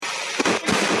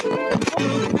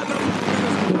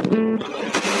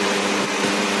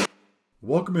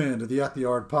Welcome into the At the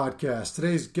Yard podcast.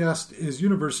 Today's guest is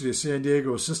University of San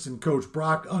Diego assistant coach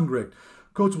Brock Ungricht.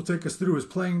 Coach will take us through his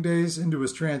playing days, into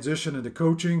his transition into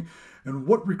coaching, and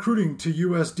what recruiting to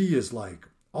USD is like.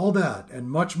 All that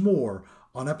and much more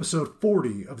on episode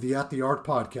 40 of the At the Yard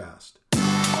podcast.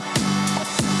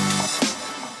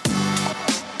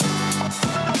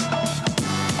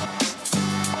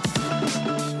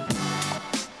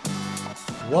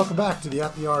 Welcome back to the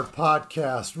At the Yard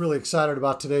podcast. Really excited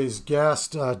about today's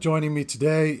guest. Joining me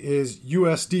today is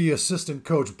USD assistant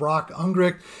coach Brock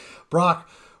Ungricht. Brock,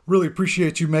 really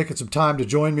appreciate you making some time to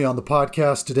join me on the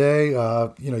podcast today.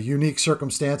 Unique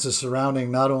circumstances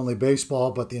surrounding not only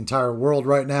baseball, but the entire world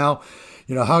right now.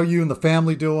 How are you and the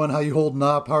family doing? How are you holding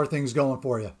up? How are things going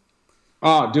for you?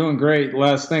 Oh, doing great,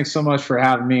 Les. Thanks so much for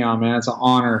having me on, man. It's an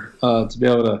honor to be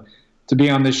able to be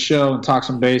on this show and talk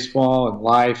some baseball and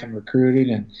life and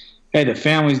recruiting. And hey, the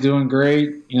family's doing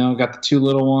great. Got the two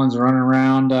little ones running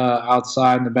around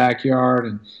outside in the backyard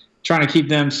and trying to keep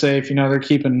them safe. They're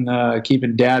keeping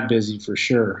Dad busy for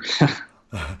sure.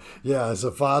 Yeah, as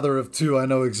a father of two, I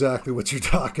know exactly what you're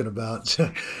talking about.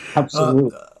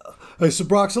 Absolutely. Hey, so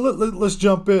Brock, so let's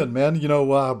jump in, man.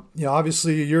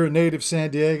 Obviously you're a native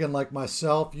San Diegan like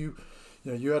myself. You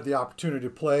had the opportunity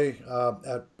to play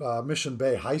at Mission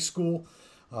Bay High School.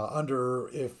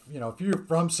 If you're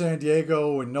from San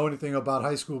Diego and know anything about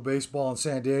high school baseball in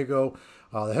San Diego,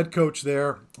 the head coach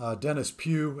there, Dennis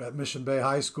Pugh at Mission Bay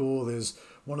High School, is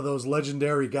one of those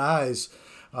legendary guys.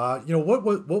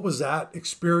 What was that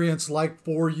experience like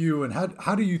for you, and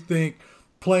how do you think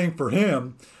playing for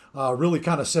him really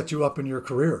kind of set you up in your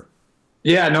career?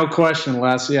 Yeah, no question,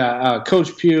 Les. Yeah,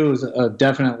 Coach Pugh is a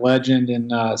definite legend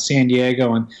in San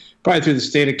Diego and probably through the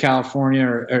state of California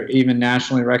or even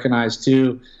nationally recognized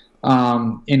too.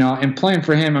 And playing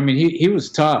for him, I mean, he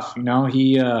was tough.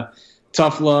 He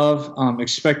tough love,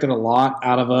 expected a lot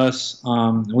out of us.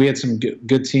 We had some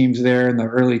good teams there in the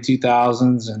early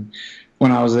 2000s, and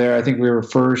when I was there, I think we were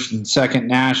first and second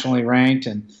nationally ranked,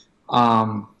 and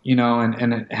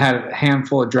it had a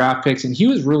handful of draft picks, and he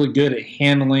was really good at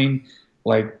handling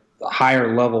like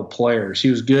higher level players. He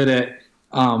was good at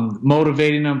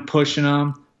motivating them, pushing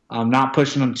them, not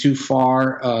pushing them too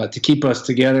far to keep us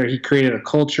together. He created a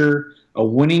culture, a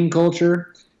winning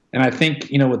culture. And I think,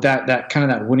 with that kind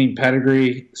of that winning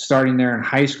pedigree starting there in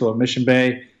high school at Mission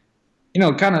Bay,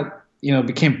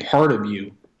 became part of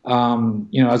you,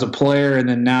 as a player and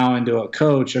then now into a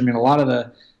coach. I mean, a lot of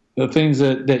the things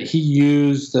that he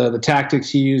used, the tactics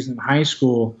he used in high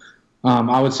school,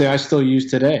 I would say I still use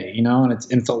today, and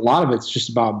it's a lot of it's just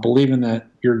about believing that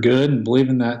you're good and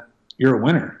believing that you're a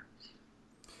winner.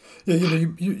 Yeah,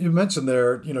 you mentioned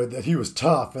there, that he was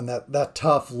tough and that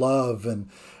tough love and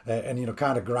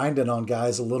kind of grinding on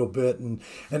guys a little bit. And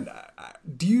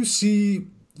do you see,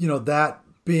 that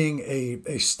being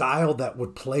a style that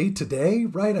would play today,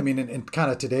 right? I mean, in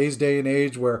kind of today's day and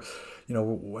age where,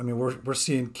 we're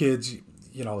seeing kids,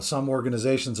 some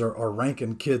organizations are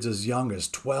ranking kids as young as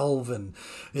 12, and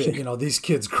these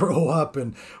kids grow up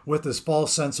and with this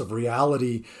false sense of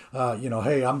reality,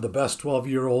 hey, I'm the best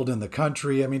 12-year-old in the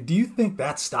country. I mean, do you think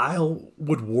that style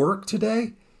would work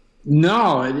today?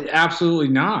 No, absolutely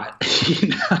not.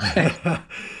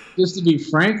 Just to be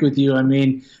frank with you, I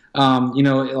mean,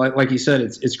 like you said,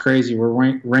 it's crazy.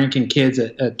 We're ranking kids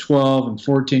at 12 and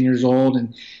 14 years old,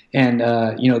 and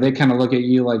they kind of look at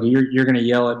you like you're going to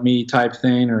yell at me type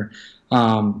thing, or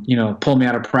pull me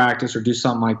out of practice or do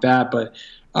something like that. But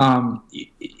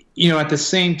at the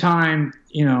same time,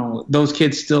 those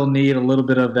kids still need a little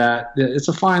bit of that. It's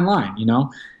a fine line,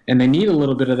 and they need a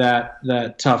little bit of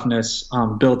that toughness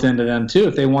built into them too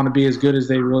if they want to be as good as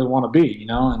they really want to be,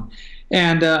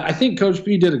 And I think Coach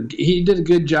B did a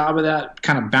good job of that,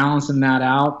 kind of balancing that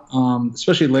out,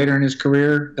 especially later in his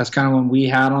career. That's kind of when we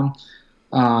had him.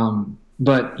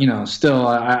 But still,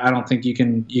 I don't think you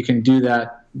can do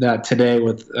that today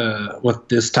with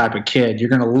this type of kid. You're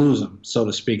going to lose them, so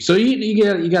to speak. So you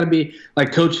got to be,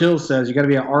 like Coach Hill says, you got to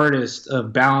be an artist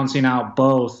of balancing out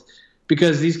both,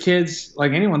 because these kids,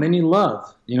 like anyone, they need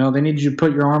love. They need you to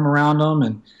put your arm around them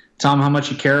and tell them how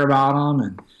much you care about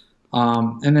them,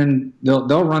 and then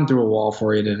they'll run through a wall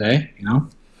for you today.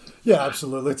 Yeah,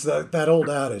 absolutely. It's that old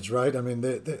adage, right? I mean,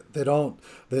 they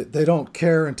don't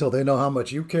care until they know how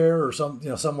much you care, or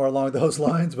somewhere along those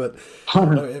lines. But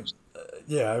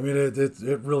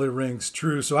it really rings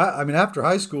true. So after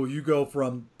high school, you go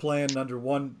from playing under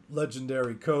one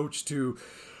legendary coach to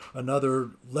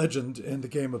another legend in the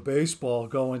game of baseball,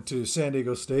 going to San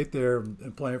Diego State there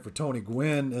and playing for Tony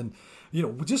Gwynn, and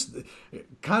just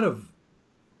kind of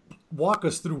walk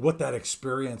us through what that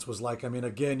experience was like. I mean,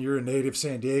 again, you're a native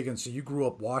San Diegan, so you grew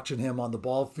up watching him on the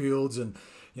ball fields, and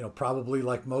probably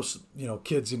like most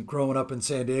kids growing up in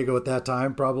San Diego at that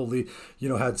time, probably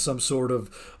had some sort of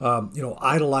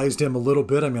idolized him a little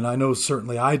bit. I mean, I know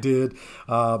certainly I did.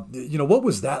 What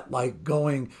was that like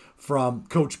going from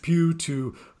Coach Pugh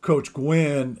to Coach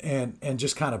Gwynn, and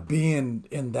just kind of being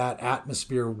in that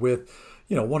atmosphere with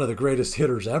one of the greatest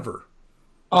hitters ever?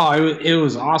 Oh, it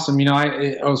was awesome.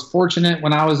 I was fortunate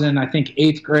when I was in, I think,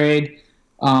 eighth grade.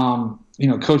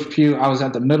 Coach Pugh, I was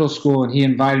at the middle school, and he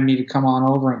invited me to come on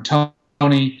over. And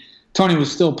Tony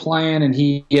was still playing, and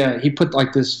he put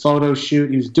like this photo shoot.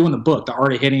 He was doing the book, The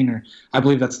Art of Hitting, or I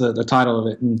believe that's the title of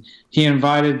it. And he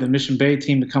invited the Mission Bay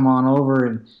team to come on over,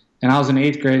 and I was in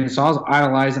eighth grade, and so I was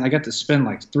idolizing. I got to spend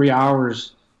like 3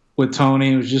 hours with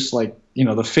Tony. It was just like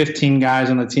the 15 guys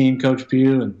on the team, Coach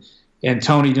Pugh, and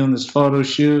Tony doing this photo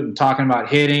shoot and talking about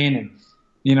hitting. And,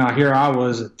 here I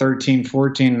was at 13,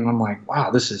 14, and I'm like, wow,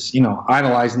 this is,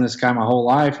 idolizing this guy my whole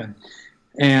life.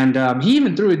 And he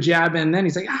even threw a jab in then.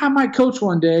 He's like, I might coach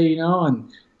one day, and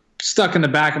stuck in the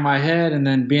back of my head. And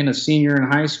then being a senior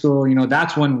in high school,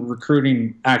 that's when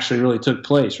recruiting actually really took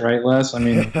place, right, Les? I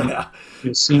mean,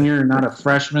 you're a senior, not a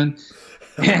freshman.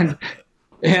 And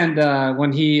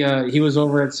when he was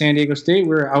over at San Diego State,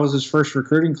 I was his first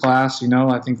recruiting class.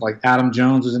 I think like Adam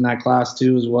Jones was in that class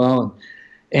too as well.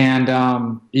 And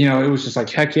it was just like,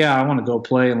 heck yeah, I want to go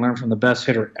play and learn from the best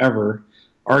hitter ever,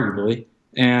 arguably.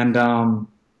 And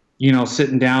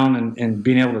sitting down and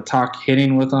being able to talk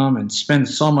hitting with them and spend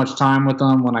so much time with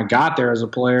them when I got there as a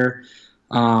player,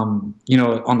 on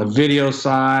the video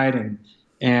side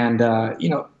and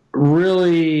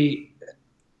really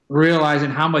realizing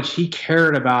how much he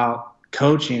cared about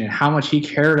coaching and how much he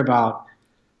cared about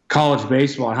college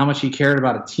baseball and how much he cared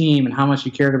about a team and how much he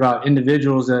cared about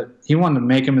individuals, that he wanted to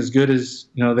make them as good as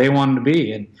they wanted to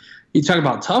be. And you talk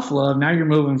about tough love. Now you're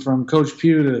moving from Coach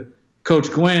Pugh to Coach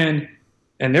Gwynn,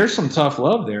 and there's some tough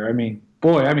love there. I mean,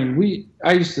 boy, I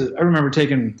remember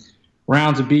taking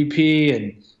rounds of BP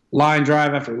and line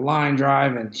drive after line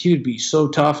drive, and he would be so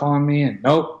tough on me. And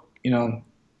nope, you're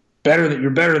better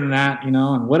than that,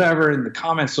 and whatever in the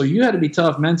comments. So you had to be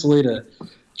tough mentally to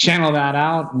channel that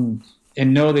out and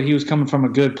know that he was coming from a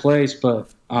good place. But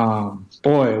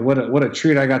boy, what a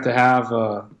treat I got to have,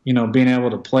 being able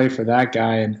to play for that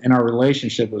guy, and our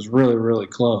relationship was really, really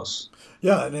close.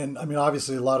 Yeah, and I mean,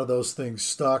 obviously, a lot of those things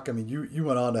stuck. I mean, you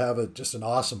went on to have just an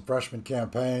awesome freshman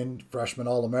campaign, freshman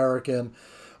All-American.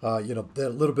 A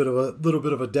little bit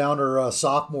of a downer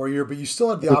sophomore year, but you still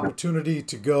had the opportunity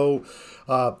to go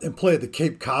and play at the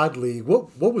Cape Cod League.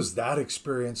 What was that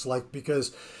experience like?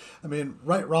 Because, I mean,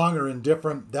 right, wrong, or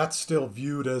indifferent, that's still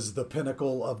viewed as the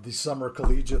pinnacle of the summer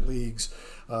collegiate leagues,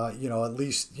 at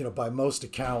least, by most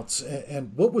accounts.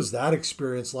 And what was that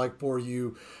experience like for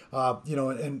you?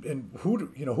 And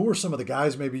who were some of the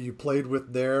guys maybe you played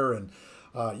with there? And,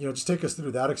 just take us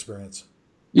through that experience.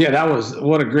 Yeah,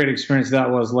 what a great experience that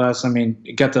was, Les. I mean,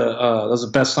 that was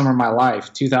the best summer of my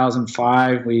life.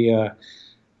 2005, we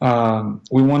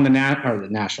won the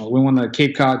national. We won the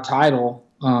Cape Cod title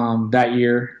that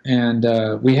year,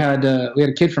 and we had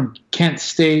a kid from Kent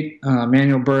State,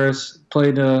 Manuel Burris,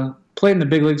 played in the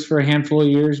big leagues for a handful of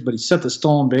years, but he set the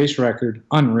stolen base record,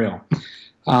 unreal,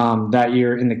 that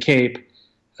year in the Cape.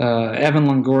 Evan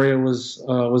Longoria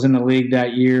was in the league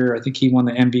that year. I think he won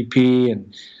the MVP,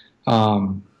 and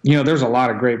there's a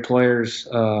lot of great players,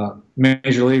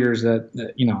 major leaguers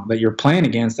that you're playing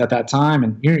against at that time,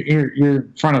 and you're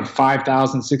in front of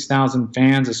 5,000, 6,000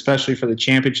 fans, especially for the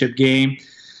championship game.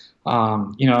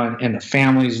 And the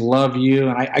families love you.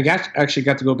 And I actually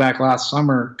got to go back last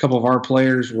summer. A couple of our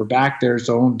players were back there,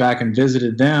 so I went back and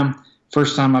visited them.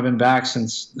 First time I've been back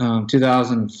since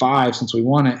 2005, since we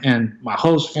won it. And my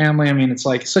host family, I mean, it's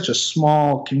like such a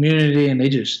small community, and they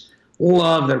just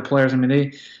love their players. I mean,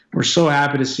 they were so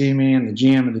happy to see me and the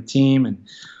GM of the team, and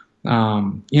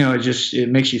it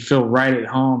makes you feel right at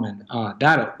home, and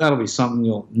that'll be something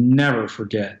you'll never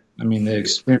forget. I mean, the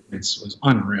experience was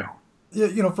unreal.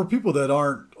 Yeah, for people that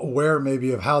aren't aware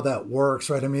maybe of how that works,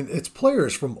 right? I mean, it's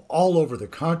players from all over the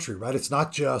country, right? It's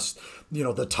not just,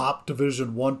 the top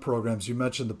Division I programs. You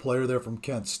mentioned the player there from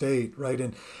Kent State, right?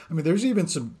 And I mean, there's even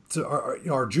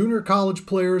our junior college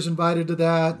players invited to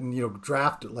that, and,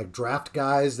 draft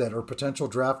guys that are potential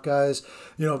draft guys,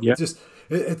 Yep. just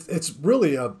it's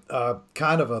really a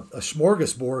kind of a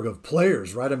smorgasbord of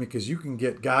players, right? I mean, because you can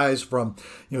get guys from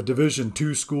Division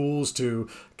II schools to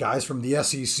guys from the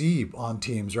SEC on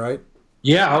teams, right?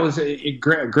 Yeah, that was a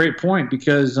great point,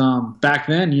 because back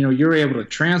then, you were able to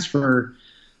transfer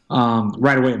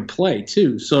right away and play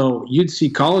too. So you'd see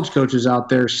college coaches out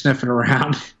there sniffing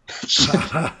around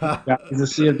to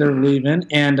see if they're leaving.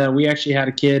 And we actually had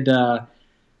a kid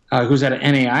who's at an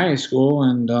NAIA school,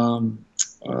 and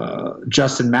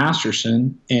Justin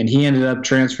Masterson, and he ended up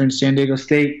transferring to San Diego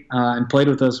State and played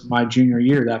with us my junior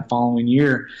year that following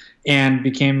year, and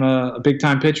became a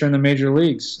big-time pitcher in the major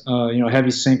leagues,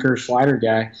 heavy sinker, slider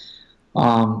guy,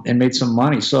 and made some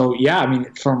money. So, yeah, I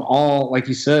mean, from all, like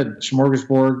you said,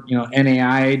 smorgasbord,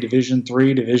 NAIA, Division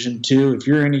III, Division II, if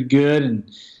you're any good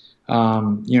and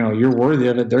you're worthy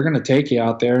of it, they're going to take you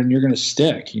out there and you're going to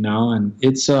stick, and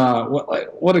it's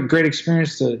what a great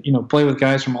experience to, play with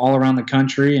guys from all around the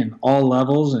country and all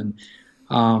levels, and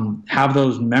have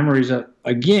those memories of,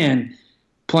 again,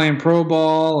 playing pro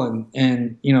ball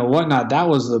and whatnot. That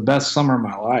was the best summer of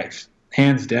my life,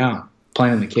 hands down,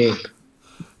 playing in the Cape.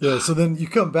 Yeah, so then you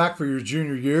come back for your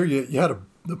junior year. You had a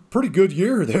pretty good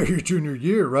year there, your junior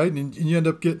year, right? And you end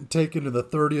up getting taken to the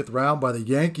 30th round by the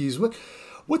Yankees.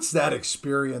 What's that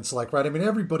experience like, right? I mean,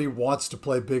 everybody wants to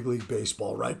play big league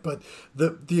baseball, right? But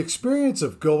the experience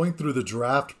of going through the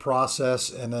draft process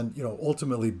and then,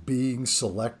 ultimately being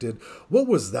selected, what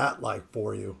was that like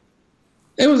for you?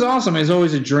 It was awesome. It was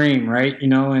always a dream, right?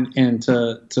 And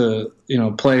to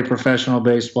play professional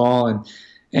baseball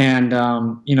and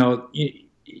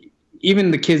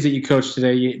even the kids that you coach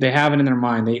today, they have it in their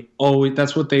mind.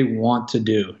 That's what they want to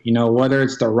do. Whether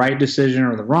it's the right decision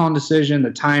or the wrong decision,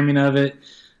 the timing of it,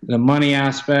 the money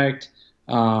aspect,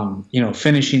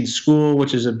 finishing school,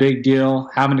 which is a big deal,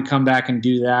 having to come back and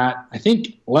do that. I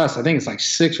think it's like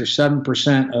 6 or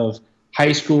 7% of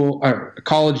high school or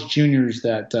college juniors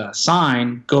that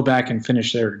sign go back and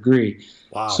finish their degree.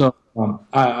 Wow. So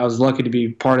I was lucky to be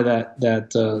part of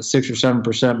that 6 or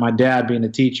 7%. My dad being a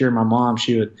teacher, my mom,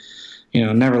 she would,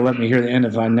 never let me hear the end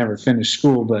if I never finished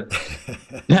school. But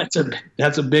that's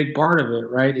a big part of it,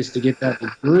 right? Is to get that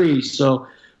degree. So,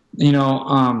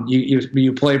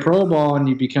 you play pro ball and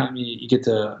you get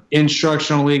the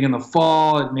instructional league in the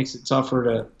fall. It makes it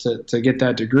tougher to get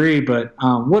that degree. But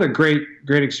what a great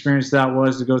experience that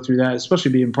was to go through that,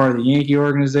 especially being part of the Yankee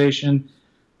organization.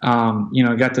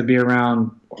 Got to be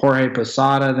around Jorge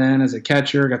Posada then as a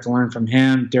catcher. Got to learn from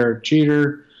him, Derek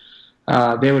Jeter.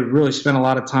 They would really spend a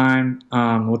lot of time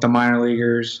with the minor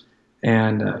leaguers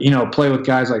and, play with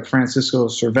guys like Francisco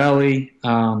Cervelli,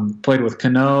 played with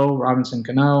Robinson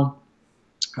Cano,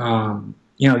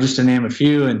 just to name a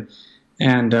few.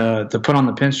 And to put on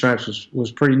the pinstripes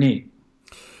was pretty neat.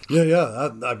 Yeah.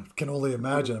 I can only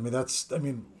imagine. I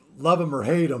mean, love them or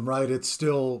hate them, right? It's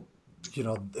still,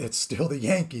 it's still the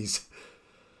Yankees.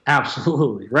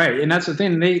 Absolutely. Right. And that's the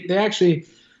thing.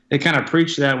 They kind of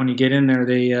preach that when you get in there.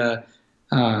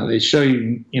 They show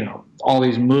you, all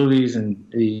these movies and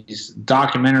these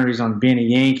documentaries on being a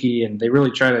Yankee, and they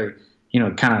really try to,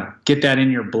 kind of get that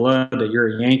in your blood that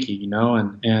you're a Yankee, and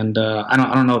I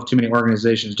don't know if too many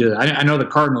organizations do that. I know the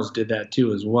Cardinals did that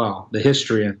too as well, the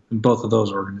history in both of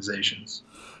those organizations.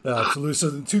 Absolutely. So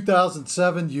in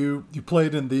 2007, you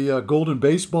played in the Golden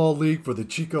Baseball League for the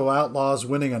Chico Outlaws,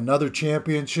 winning another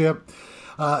championship.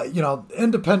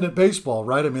 Independent baseball,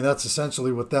 right? I mean, that's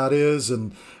essentially what that is.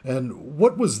 And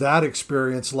what was that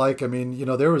experience like? I mean,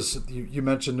 there was, you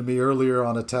mentioned to me earlier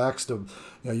on a text of,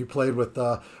 you played with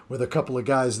a couple of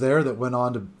guys there that went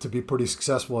on to be pretty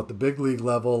successful at the big league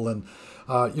level. And,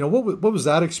 what was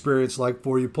that experience like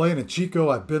for you playing in Chico?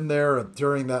 I've been there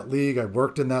during that league. I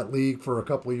worked in that league for a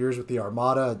couple of years with the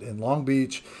Armada in Long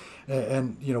Beach.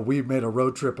 And we made a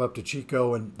road trip up to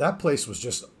Chico, and that place was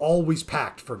just always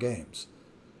packed for games.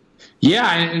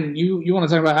 Yeah, and you want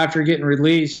to talk about after getting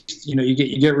released, you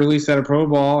get released out of pro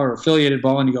ball or affiliated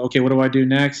ball, and you go, okay, what do I do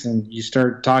next? And you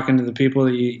start talking to the people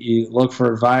that you look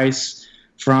for advice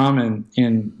from, and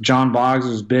John Boggs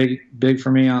was big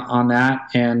for me on that,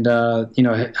 and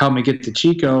helped me get to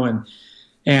Chico,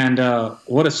 and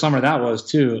what a summer that was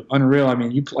too, unreal. I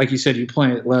mean, like you said, you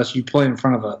play in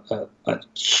front of a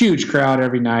huge crowd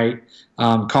every night,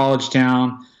 college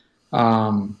town. We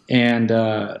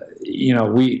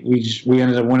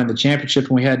ended up winning the championship,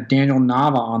 and we had Daniel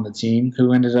Nava on the team,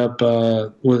 who ended up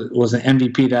was an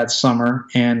MVP that summer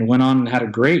and went on and had a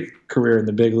great career in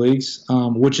the big leagues,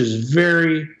 which is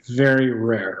very, very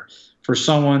rare for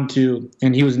someone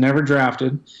and he was never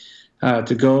drafted,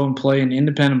 to go and play in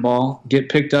independent ball, get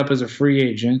picked up as a free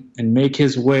agent, and make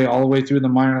his way all the way through the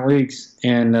minor leagues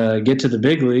and get to the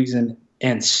big leagues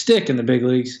and stick in the big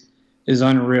leagues is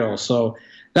unreal. So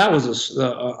that was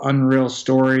a unreal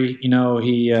story.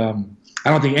 He I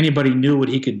don't think anybody knew what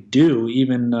he could do.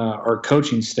 Even our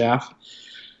coaching staff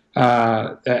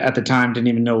at the time didn't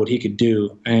even know what he could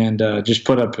do, and just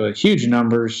put up huge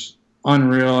numbers.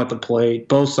 unreal at the plate,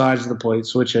 both sides of the plate,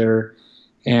 switch hitter.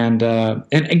 And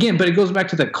again, but it goes back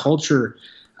to the culture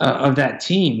of that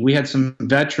team. We had some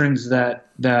veterans that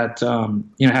had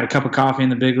a cup of coffee in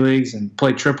the big leagues and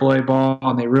played AAA ball,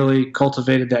 and they really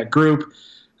cultivated that group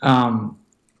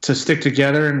to stick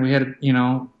together. And we had,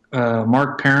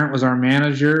 Mark Parent was our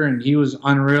manager, and he was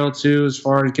unreal too, as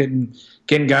far as getting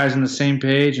guys on the same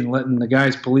page and letting the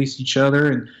guys police each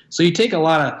other. And so you take a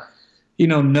lot of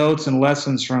notes and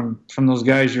lessons from those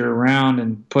guys you're around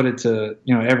and put it to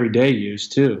everyday use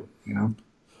too.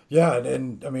 Yeah,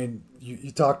 and I mean,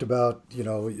 you talked about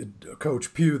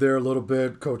Coach Pugh there a little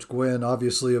bit, Coach Gwynn,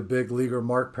 obviously a big leaguer,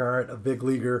 Mark Parent, a big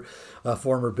leaguer, a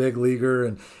former big leaguer,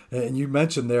 and you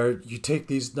mentioned there you take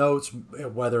these notes,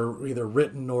 whether either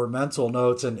written or mental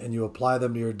notes, and you apply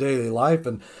them to your daily life,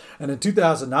 and in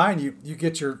 2009 you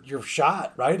get your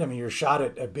shot, right? I mean, your shot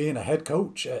at being a head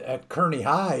coach at Kearney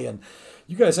High, and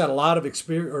you guys had a lot of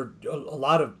experience or a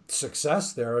lot of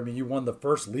success there. I mean, you won the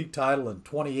first league title in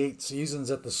 28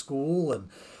 seasons at the school, and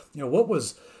what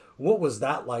was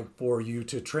that like for you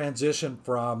to transition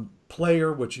from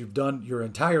player, which you've done your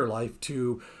entire life,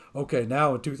 to okay,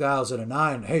 now in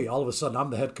 2009, hey, all of a sudden I'm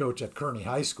the head coach at Kearney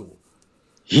High School?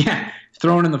 Yeah,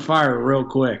 thrown in the fire real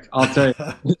quick. I'll tell you,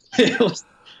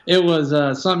 it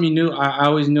was something you knew. I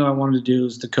always knew I wanted to do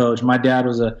was to coach. My dad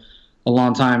was a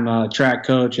longtime track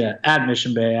coach at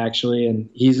Mission Bay, actually, and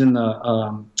he's in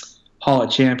the Hall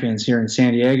of Champions here in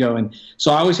San Diego. And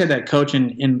so I always had that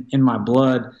coaching in my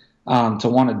blood to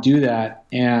want to do that.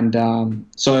 And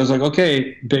so I was like,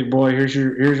 okay, big boy, here's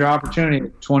your opportunity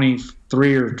at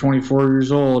 23 or 24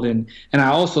 years old. And I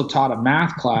also taught a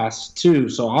math class too.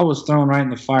 So I was thrown right in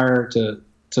the fire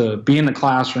to be in the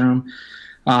classroom.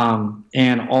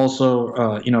 And also,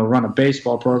 run a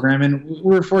baseball program. And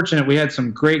we were fortunate. We had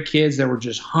some great kids that were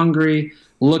just hungry,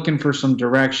 looking for some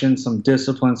direction, some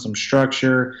discipline, some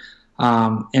structure.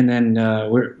 And then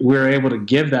we were able to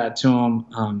give that to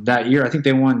them that year. I think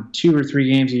they won 2 or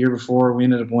 3 games a year before. We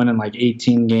ended up winning like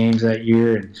 18 games that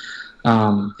year.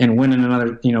 And winning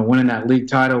winning that league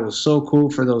title was so cool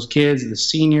for those kids, the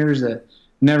seniors that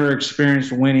never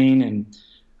experienced winning, and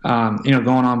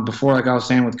going on before, like I was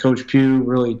saying with Coach Pugh,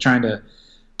 really trying to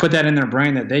put that in their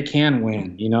brain that they can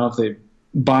win. If they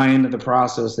buy into the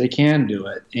process, they can do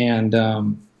it. And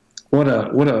what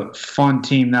a fun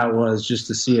team that was, just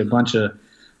to see a bunch of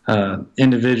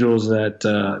individuals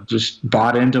that just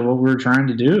bought into what we were trying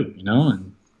to do.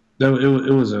 And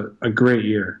it was a great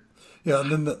year. Yeah,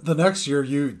 and then the next year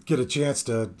you get a chance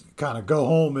to kind of go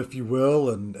home, if you will,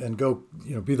 and go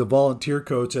be the volunteer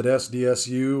coach at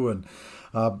SDSU, and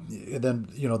then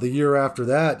the year after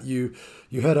that you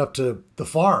head up to the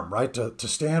farm, right, to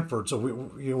Stanford. So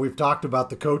we've talked about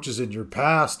the coaches in your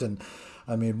past, and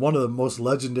I mean, one of the most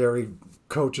legendary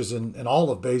coaches in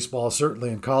all of baseball, certainly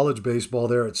in college baseball,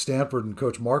 there at Stanford, and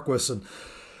Coach Marquis. And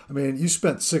I mean, you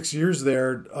spent 6 years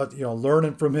there,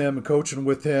 learning from him and coaching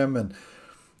with him, and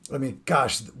I mean,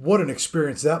 gosh, what an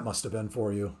experience that must have been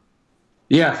for you.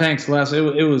 Yeah, thanks, Les. It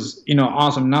was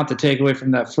awesome. Not to take away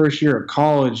from that first year of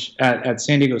college at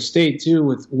San Diego State too,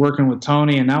 with working with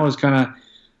Tony, and that was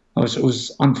it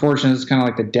was unfortunate. It's kind of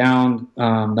like the down.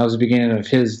 That was the beginning of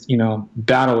his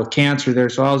battle with cancer there.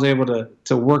 So I was able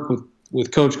to work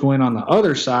with Coach Gwynn on the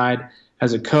other side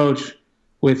as a coach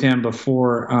with him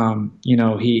before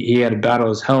he had to battle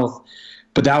his health.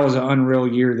 But that was an unreal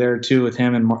year there too, with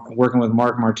him and working with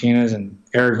Mark Martinez and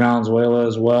Eric Valenzuela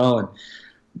as well,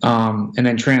 and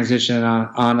then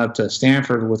transitioning on up to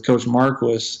Stanford with Coach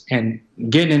Marquis, and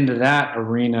getting into that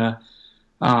arena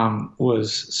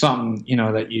was something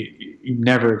that you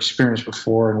never experienced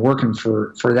before, and working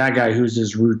for that guy who's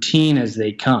as routine as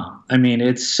they come. I mean,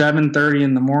 it's 7:30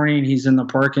 in the morning. He's in the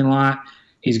parking lot.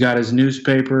 He's got his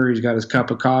newspaper. He's got his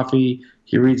cup of coffee.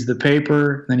 He reads the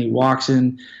paper. Then he walks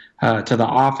in to the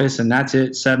office, and that's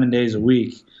it, 7 days a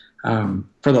week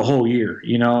for the whole year,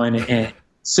 and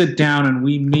sit down and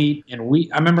we meet. And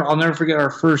I remember, I'll never forget our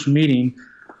first meeting.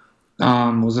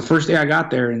 Was the first day I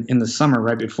got there in the summer,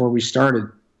 right before we started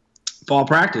fall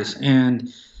practice.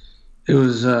 And it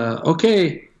was,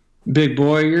 okay, big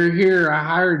boy, you're here. I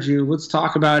hired you. Let's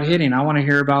talk about hitting. I want to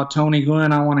hear about Tony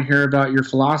Gwynn. I want to hear about your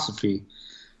philosophy.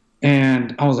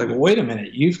 And I was like, well, wait a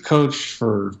minute. You've coached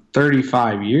for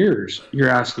 35 years. You're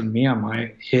asking me on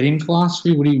my hitting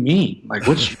philosophy? What do you mean? Like,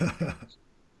 what's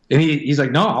and he's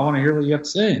like, no, I want to hear what you have to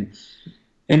say.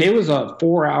 And it was a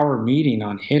 4-hour meeting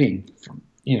on hitting, from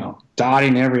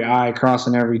dotting every I,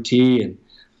 crossing every T,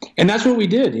 and that's what we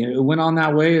did. It went on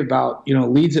that way about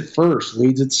leads at first,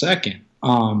 leads at second,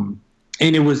 and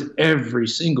And it was every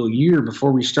single year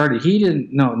before we started. He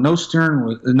didn't know no stone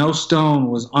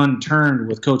was unturned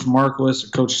with Coach Marquis or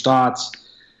Coach Stotts,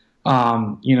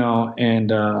 in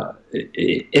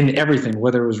everything,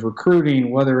 whether it was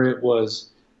recruiting, whether it was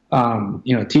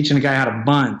teaching a guy how to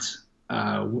bunt.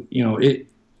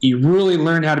 You really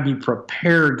learned how to be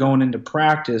prepared going into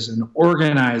practice and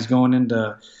organized going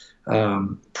into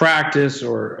practice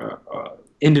or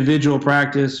individual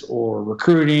practice or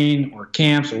recruiting or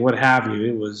camps or what have you.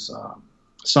 It was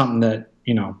something that,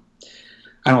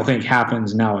 I don't think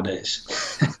happens nowadays.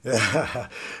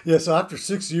 Yeah. So after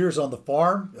 6 years on the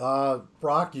farm,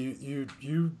 Brock,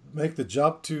 you make the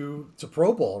jump to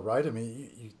pro ball, right? I mean,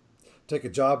 you take a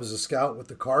job as a scout with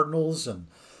the Cardinals, and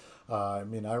I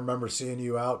remember seeing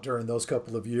you out during those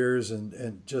couple of years,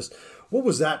 and just what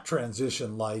was that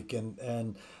transition like?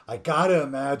 And I gotta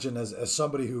imagine as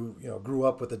somebody who grew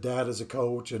up with a dad as a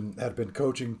coach and had been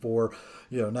coaching for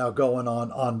now going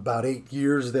on about 8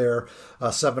 years there,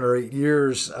 7 or 8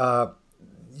 years,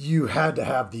 you had to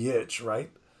have the itch, right?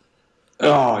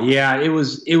 Oh yeah, it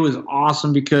was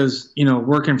awesome because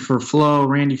working for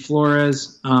Randy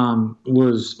Flores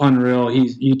was unreal.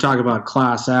 You talk about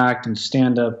class act and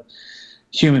stand up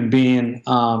human being,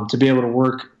 to be able to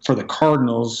work for the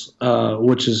Cardinals,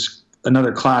 which is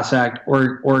another class act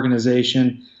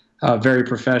organization, very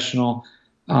professional.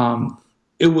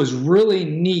 It was really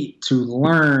neat to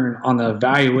learn on the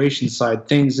evaluation side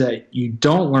things that you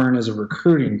don't learn as a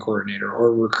recruiting coordinator or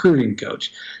a recruiting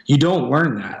coach. You don't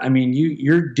learn that. I mean,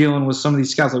 you're dealing with some of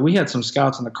these scouts. Like we had some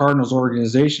scouts in the Cardinals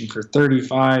organization for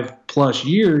 35 plus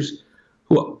years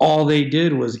who all they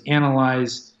did was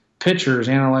analyze pitchers,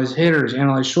 analyze hitters,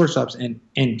 analyze shortstops, and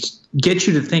get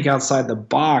you to think outside the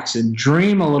box and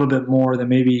dream a little bit more than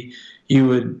maybe you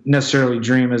would necessarily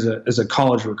dream as a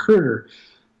college recruiter.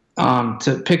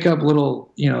 To pick up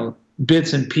little,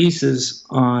 bits and pieces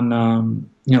on,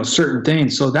 certain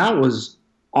things. So that was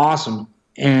awesome.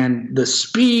 And the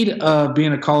speed of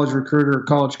being a college recruiter, or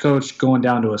college coach, going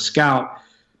down to a scout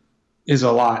is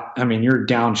a lot. I mean, you're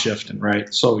downshifting,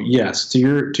 right? So yes, to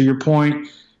your point,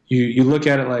 you look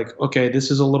at it like, okay,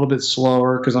 this is a little bit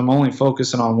slower because I'm only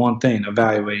focusing on one thing,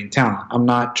 evaluating talent. I'm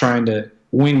not trying to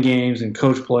win games and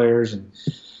coach players and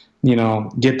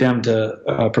get them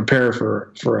to prepare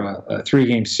for a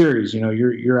 3-game series.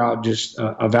 You're out just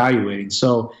evaluating.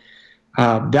 So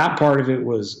that part of it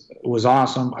was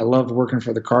awesome. I loved working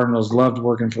for the Cardinals, loved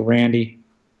working for Randy,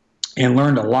 and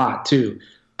learned a lot too.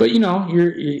 But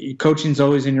your coaching's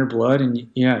always in your blood, and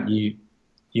you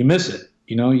miss it.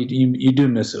 You do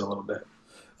miss it a little bit.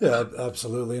 Yeah,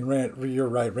 absolutely. And you're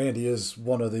right. Randy is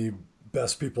one of the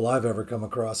best people I've ever come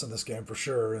across in this game for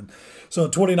sure. And so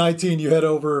in 2019, you head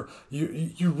over,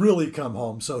 you really come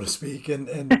home, so to speak.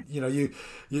 And you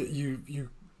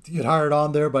get hired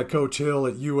on there by Coach Hill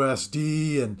at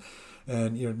USD,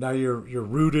 and now you're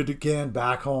rooted again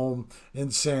back home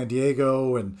in San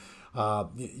Diego. And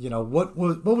what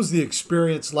was the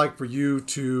experience like for you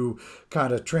to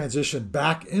kind of transition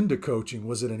back into coaching?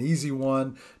 Was it an easy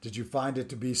one? Did you find it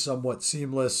to be somewhat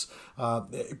seamless?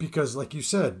 Because like you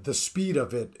said, the speed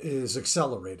of it is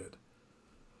accelerated.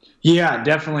 Yeah,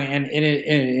 definitely. And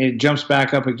it jumps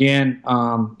back up again,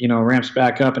 ramps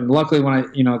back up. And luckily when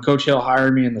Coach Hill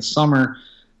hired me in the summer,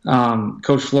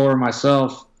 Coach Floor and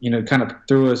myself, kind of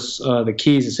threw us the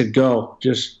keys and said,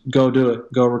 just go do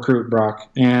it, go recruit, Brock.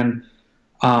 And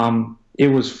it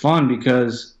was fun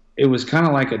because it was kind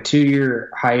of like a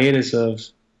 2-year hiatus of,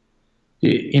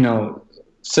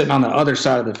 sitting on the other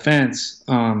side of the fence,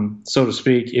 so to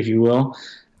speak, if you will,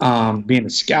 being a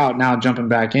scout, now jumping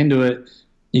back into it.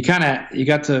 You got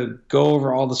to go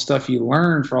over all the stuff you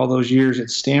learned for all those years at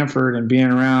Stanford and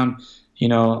being around,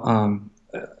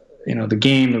 the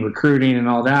game, the recruiting and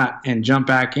all that, and jump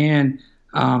back in.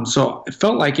 So it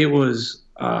felt like it was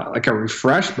like a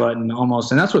refresh button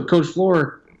almost. And that's what Coach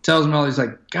Floor tells me all. He's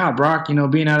like, God, Brock,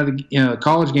 being out of the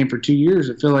college game for 2 years,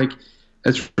 I feel like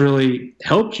that's really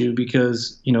helped you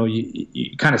because,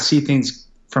 you kind of see things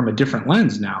from a different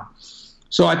lens now.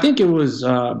 So I think it was,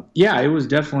 it was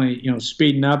definitely,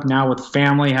 speeding up now with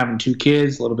family, having 2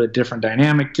 kids, a little bit different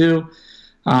dynamic too.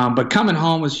 But coming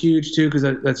home was huge too, because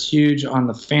that's huge on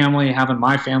the family, having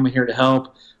my family here to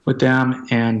help with them.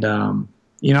 And,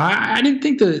 I didn't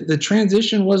think the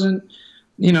transition wasn't,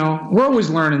 we're always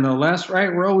learning though, Les,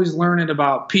 right? We're always learning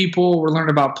about people. We're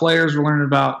learning about players. We're learning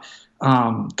about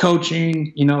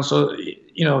coaching, so,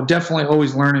 definitely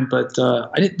always learning. But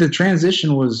I think the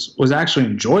transition was actually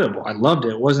enjoyable. I loved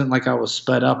it. It wasn't like I was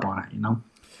sped up on it,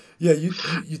 Yeah,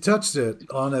 you touched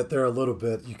on it there a little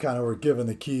bit. You kind of were given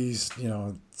the keys,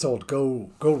 told go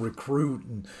recruit,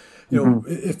 and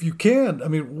if you can, I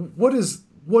mean, what is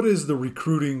the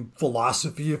recruiting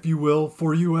philosophy, if you will,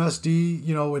 for USD?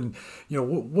 And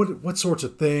what sorts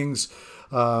of things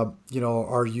are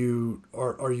you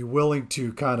willing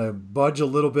to kind of budge a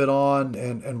little bit on,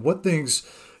 and what things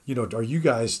are you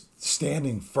guys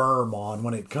standing firm on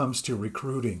when it comes to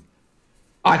recruiting?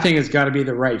 I think it's got to be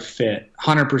the right fit,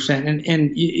 100%.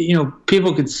 And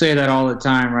people could say that all the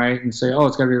time, right? And say, oh,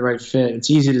 it's got to be the right fit. It's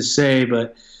easy to say,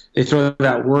 but they throw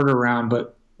that word around.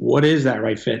 But what is that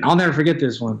right fit? And I'll never forget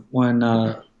this one. When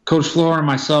Coach Flohr and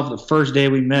myself, the first day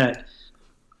we met,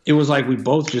 it was like we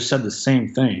both just said the same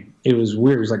thing. It was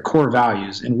weird. It was like core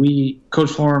values. And Coach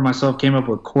Flohr and myself came up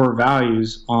with core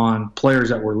values on players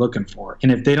that we're looking for.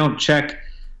 And if they don't check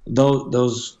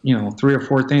those 3 or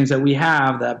 4 things that we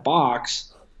have, that box,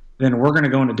 then we're going to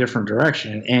go in a different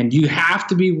direction. And you have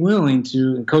to be willing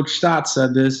to, and Coach Stott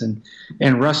said this, and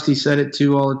Rusty said it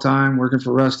too all the time, working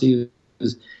for Rusty,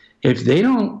 is if they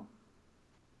don't,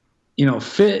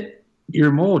 fit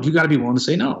your mold, you got to be willing to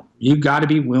say no. You got to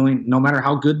be willing, no matter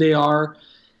how good they are,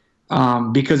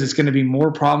 because it's going to be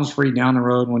more problems for you down the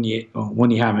road when you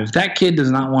have them. If that kid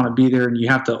does not want to be there and you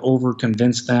have to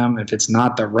over-convince them, if it's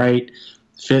not the right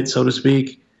fit, so to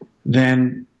speak,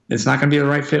 then it's not going to be the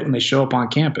right fit when they show up on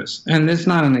campus. And it's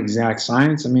not an exact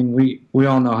science. I mean, we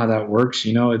all know how that works.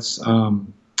 It's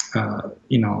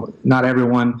not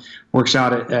everyone works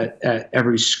out at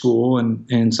every school,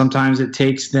 and sometimes it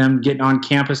takes them getting on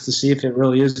campus to see if it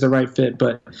really is the right fit.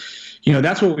 But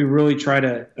that's what we really try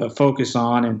to focus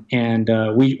on, and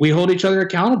we hold each other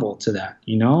accountable to that.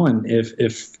 And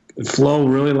if Flo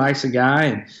really likes a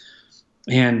guy,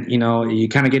 and you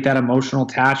kind of get that emotional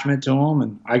attachment to him,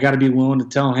 and I got to be willing to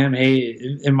tell him, hey,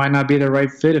 it might not be the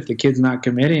right fit if the kid's not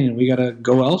committing, and we got to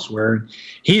go elsewhere. And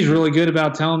he's really good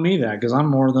about telling me that, because I'm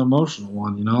more the emotional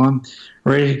one. I'm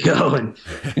ready to go, and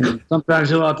sometimes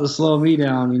he'll have to slow me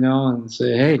down, and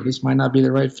say, hey, this might not be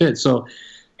the right fit. So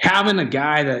having a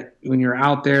guy that when you're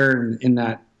out there in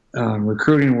that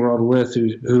recruiting world with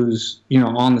who's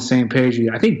on the same page,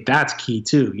 I think that's key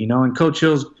too. And Coach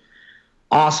Hill's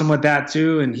awesome with that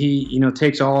too, and he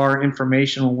takes all our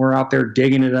information when we're out there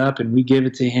digging it up, and we give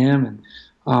it to him,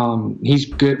 and he's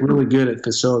really good at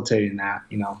facilitating that.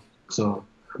 So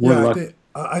we're lucky.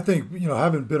 I think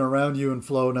having been around you and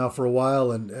Flo now for a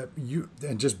while, and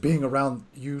just being around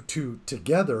you two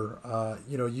together,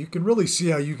 you can really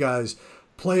see how you guys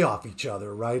play off each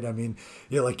other, right? I mean,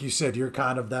 like you said, you're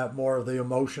kind of that more of the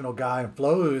emotional guy, and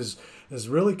Flo is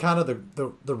really kind of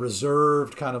the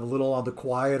reserved, kind of a little on the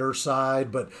quieter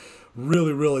side, but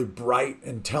really, really bright,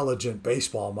 intelligent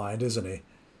baseball mind, isn't he?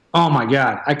 Oh my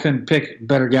God, I couldn't pick a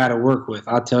better guy to work with.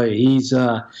 I'll tell you,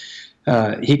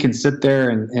 he can sit there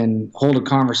and hold a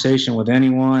conversation with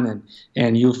anyone,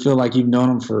 and you'll feel like you've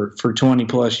known him for 20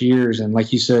 plus years. And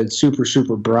like you said, super,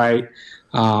 super bright.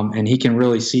 And he can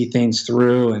really see things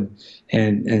through,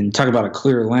 and talk about a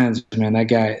clear lens, man. That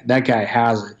guy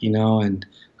has it, and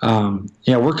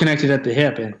we're connected at the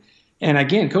hip. And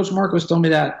again, Coach Marcos told me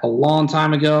that a long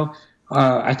time ago.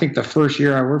 I think the first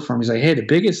year I worked for him, he's like, hey, the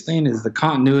biggest thing is the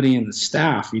continuity in the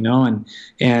staff, and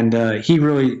he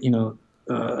really,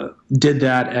 did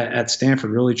that at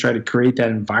Stanford, really tried to create that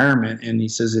environment. And he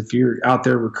says, if you're out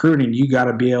there recruiting, you got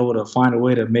to be able to find a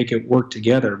way to make it work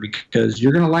together, because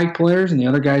you're going to like players and the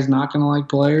other guy's not going to like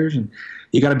players. And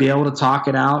you got to be able to talk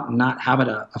it out and not have it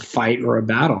a fight or a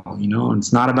battle, and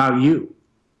it's not about you.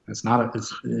 It's not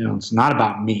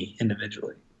about me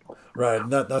individually. Right,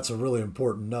 and that's a really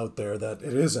important note there, that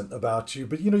it isn't about you.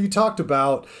 But you talked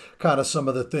about kind of some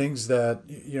of the things that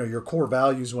your core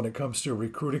values when it comes to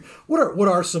recruiting. What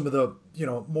are some of the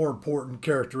more important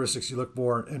characteristics you look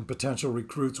for in potential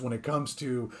recruits when it comes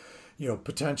to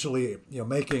potentially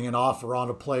making an offer on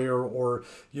a player, or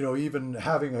even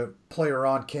having a player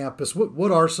on campus?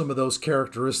 What are some of those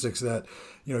characteristics that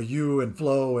you and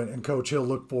Flo and Coach Hill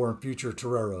look for in future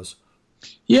Toreros?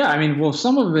 Yeah, I mean, well,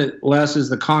 some of it, Les, is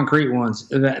the concrete ones.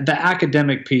 The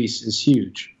academic piece is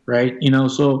huge, right?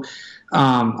 So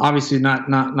obviously not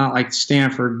like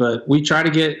Stanford, but we try to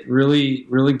get really,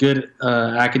 really good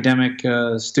academic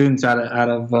students out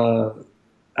of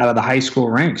the high school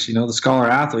ranks. The scholar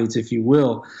athletes, if you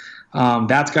will.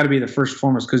 That's got to be the first and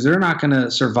foremost, because they're not going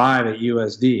to survive at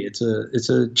USD. It's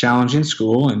a challenging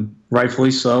school, and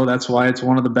rightfully so. That's why it's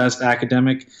one of the best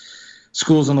academic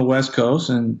schools on the West Coast,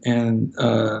 and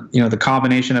the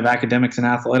combination of academics and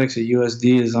athletics at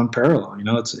USD is unparalleled.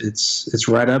 It's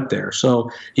right up there. So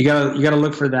you gotta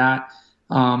look for that.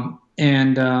 Coming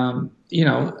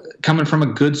from a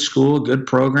good school, a good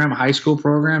program, a high school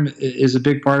program is a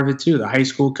big part of it too. The high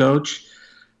school coach,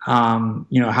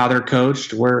 how they're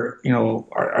coached, where,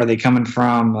 are they coming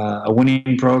from a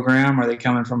winning program? Are they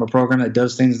coming from a program that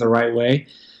does things the right way?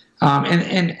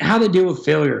 And how they deal with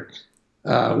failure,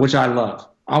 which I love.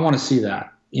 I want to see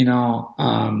that,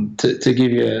 to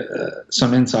give you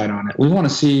some insight on it. We want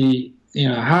to see,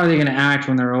 how are they going to act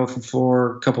when they're 0 for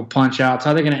 4, a couple punch outs?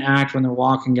 How are they going to act when they're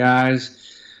walking guys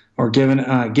or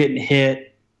getting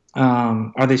hit?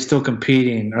 Are they still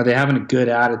competing? Are they having a good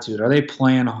attitude? Are they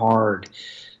playing hard?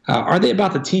 Are they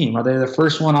about the team? Are they the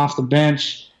first one off the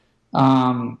bench?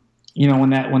 When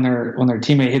their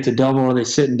teammate hits a double, are they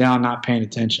sitting down not paying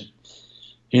attention?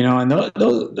 And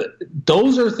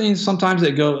those are things sometimes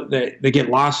that they get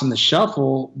lost in the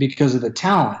shuffle because of the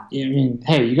talent.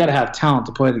 Hey, you got to have talent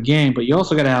to play the game, but you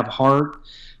also got to have heart.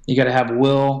 You got to have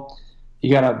will.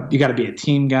 You got to be a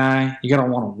team guy. You got to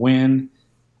want to win.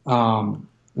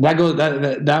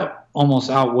 That almost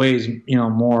outweighs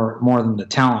more than the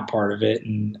talent part of it.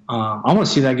 And I want to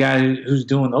see that guy who's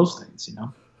doing those things.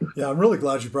 Yeah, I'm really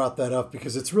glad you brought that up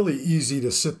because it's really easy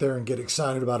to sit there and get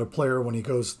excited about a player when he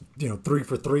goes, 3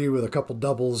 for 3 with a couple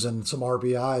doubles and some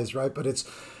RBIs, right? But it's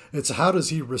how does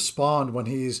he respond when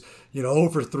he's, 0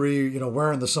 for 3,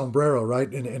 wearing the sombrero, right?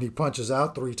 And he punches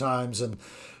out 3 times and,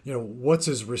 what's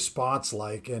his response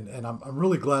like? And I'm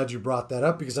really glad you brought that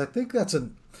up because I think that's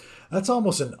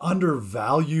almost an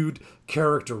undervalued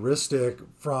characteristic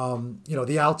from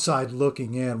the outside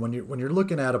looking in. When you're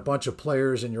looking at a bunch of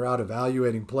players and you're out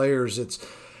evaluating players,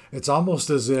 it's almost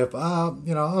as if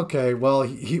okay, well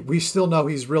we still know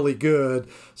he's really good,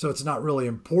 so it's not really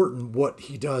important what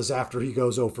he does after he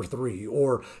goes 0 for 3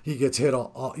 or he gets hit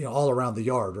all around the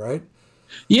yard, right?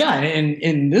 Yeah, and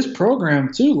in this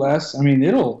program too, Les. I mean,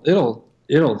 it'll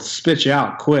spit you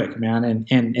out quick, man,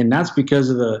 and that's because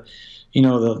of the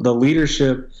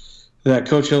leadership that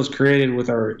Coach Hill's created with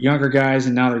our younger guys,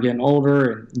 and now they're getting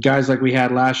older. And guys like we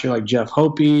had last year, like Jeff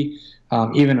Hope, even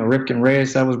a Ripken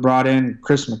Reyes that was brought in,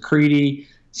 Chris McCready,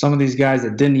 some of these guys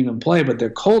that didn't even play, but their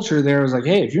culture there was like,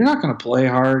 hey, if you're not going to play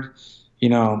hard,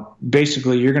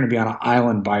 basically you're going to be on an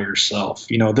island by yourself.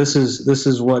 This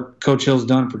is what Coach Hill's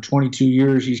done for 22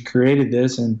 years. He's created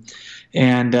this, and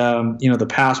the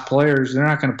past players, they're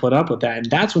not going to put up with that. And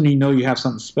that's when you have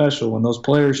something special, when those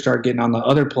players start getting on the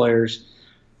other players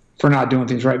for not doing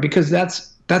things right, because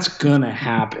that's going to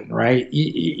happen, right?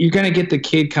 You're going to get the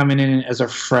kid coming in as a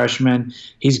freshman.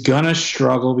 He's going to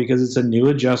struggle because it's a new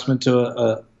adjustment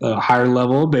to a higher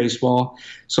level of baseball.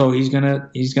 So he's going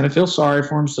to feel sorry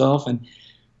for himself. And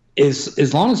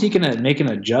as long as he can make an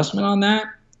adjustment on that,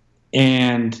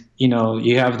 and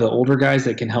you have the older guys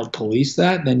that can help police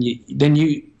that, then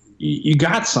you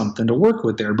got something to work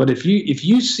with there. But if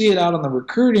you see it out on the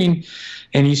recruiting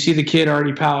and you see the kid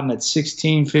already pouting at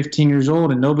 16, 15 years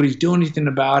old and nobody's doing anything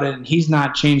about it and he's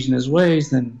not changing his ways,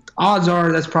 then odds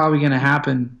are that's probably going to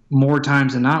happen more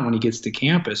times than not when he gets to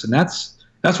campus, and that's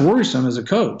worrisome as a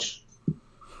coach.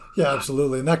 Yeah,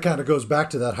 absolutely. And that kind of goes back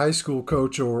to that high school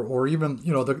coach or even,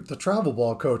 the travel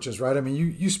ball coaches, right? I mean,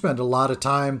 you spend a lot of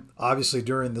time, obviously,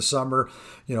 during the summer,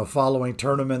 following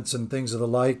tournaments and things of the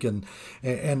like. And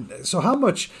so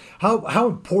how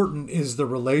important is the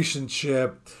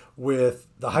relationship with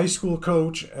the high school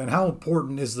coach and how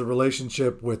important is the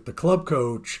relationship with the club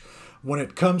coach when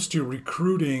it comes to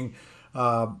recruiting,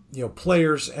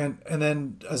 players? And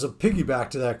then as a piggyback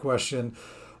to that question,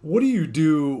 what do you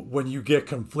do when you get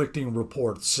conflicting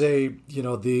reports? Say,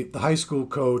 the high school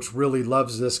coach really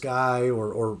loves this guy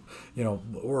or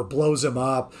blows him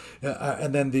up,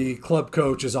 and then the club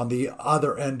coach is on the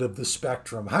other end of the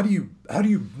spectrum. How do you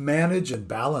manage and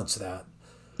balance that?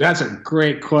 That's a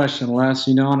great question, Les.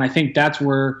 And I think that's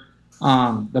where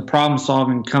the problem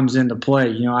solving comes into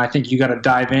play. I think you got to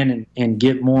dive in and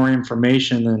get more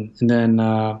information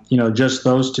than just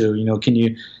those two. Can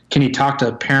you talk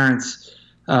to parents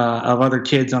of other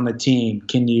kids on the team?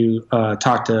 Can you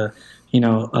talk to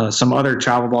some other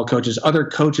travel ball coaches, other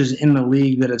coaches in the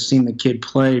league that have seen the kid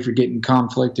play? If you're getting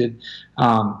conflicted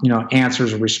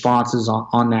answers or responses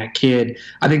on that kid,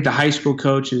 I think the high school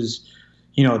coaches,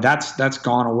 that's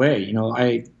gone away.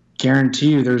 I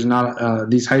guarantee you there's not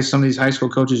some of these high school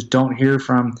coaches don't hear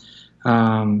from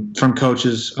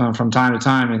coaches from time to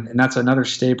time, and that's another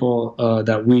staple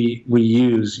that we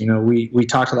use. We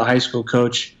talk to the high school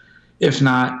coach, if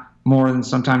not more than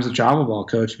sometimes the travel ball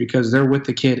coach, because they're with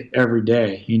the kid every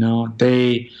day.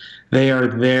 They are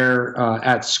there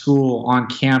at school, on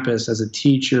campus, as a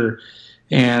teacher,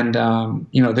 and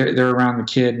they're around the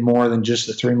kid more than just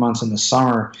the 3 months in the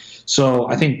summer. So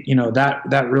I think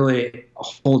that really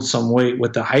holds some weight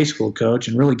with the high school coach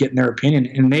and really getting their opinion,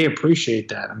 and they appreciate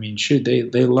that. I mean, shoot,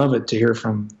 they love it to hear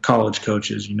from college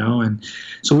coaches, and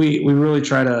so we really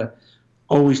try to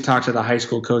always talk to the high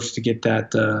school coach to get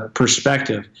that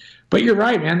perspective. But you're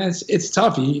right, man. It's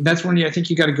tough. That's when I think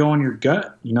you got to go on your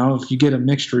gut. If you get a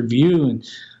mixed review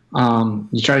and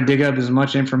you try to dig up as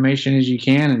much information as you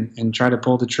can and try to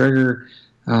pull the trigger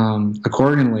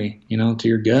accordingly, to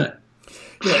your gut.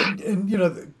 Yeah,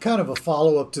 and kind of a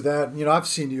follow up to that. I've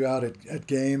seen you out at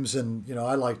games, and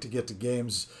I like to get to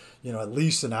games, at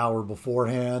least an hour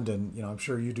beforehand, and I'm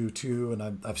sure you do too.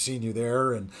 And I've seen you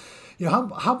there, and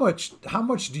how much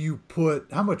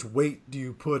weight do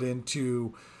you put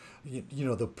into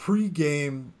the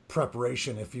pregame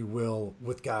preparation, if you will,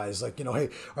 with guys? Like, hey,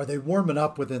 are they warming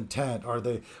up with intent? Are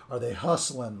they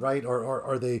hustling, right? Or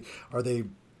are they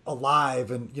alive,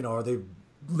 and are they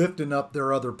lifting up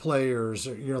their other players,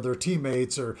 or their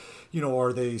teammates, or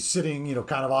are they sitting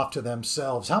kind of off to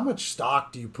themselves? How much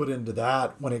stock do you put into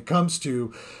that when it comes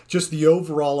to just the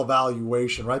overall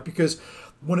evaluation, right? Because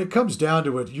when it comes down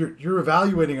to it, you're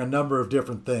evaluating a number of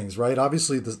different things, right?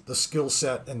 Obviously the skill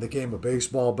set in the game of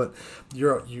baseball, but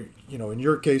you in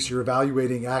your case you're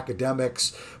evaluating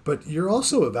academics, but you're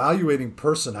also evaluating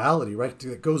personality, right?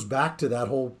 It goes back to that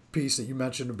whole piece that you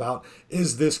mentioned about,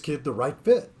 is this kid the right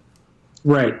fit?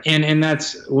 Right, and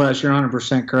that's, Les, you're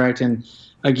 100% correct. And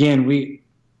again,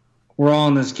 we're all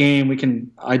in this game. We can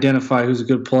identify who's a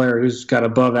good player, who's got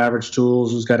above average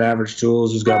tools, who's got average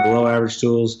tools, who's got below average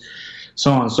tools,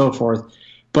 so on and so forth.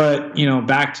 But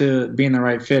back to being the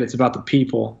right fit, it's about the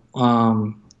people,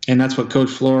 and that's what Coach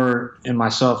Floor and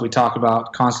myself, we talk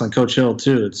about constantly. Coach Hill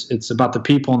too. It's about the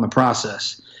people and the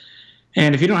process.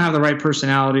 And if you don't have the right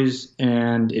personalities,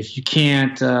 and if you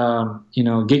can't,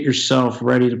 get yourself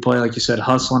ready to play, like you said,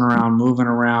 hustling around, moving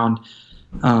around,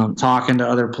 talking to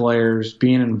other players,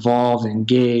 being involved,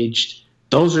 engaged,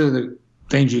 those are the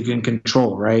things you can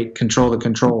control, right? Control the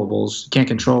controllables. You can't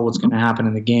control what's going to happen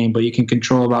in the game, but you can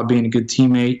control about being a good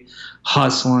teammate,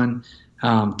 hustling,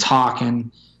 talking,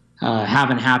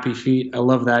 having happy feet. I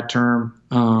love that term.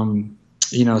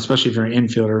 Especially if you're an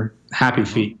infielder, happy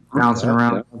feet, bouncing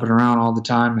around, jumping around all the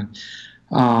time. And,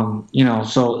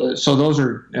 so those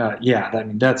are,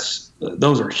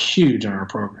 those are huge in our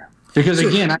program, because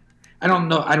again, I don't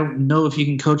know if you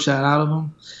can coach that out of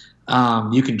them.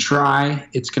 You can try.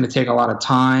 It's going to take a lot of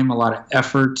time, a lot of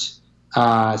effort.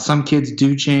 Some kids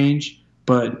do change,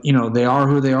 but they are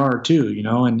who they are too,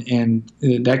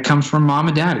 and that comes from mom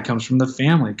and dad. It comes from the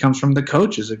family. It comes from the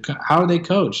coaches. How are they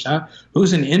coached?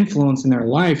 Who's an influence in their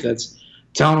life that's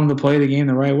telling them to play the game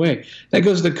the right way? That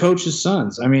goes to the coach's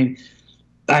sons. I mean,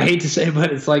 I hate to say it,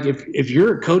 but it's like, if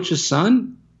you're a coach's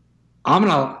son, I'm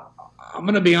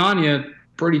gonna be on you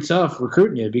pretty tough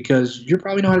recruiting you, because you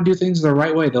probably know how to do things the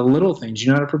right way, the little things. You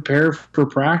know how to prepare for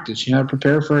practice. You know how to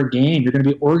prepare for a game. You're going to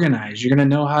be organized. You're going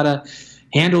to know how to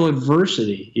handle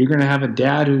adversity. You're going to have a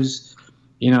dad who's,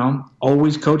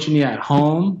 always coaching you at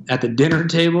home, at the dinner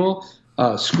table,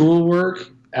 schoolwork,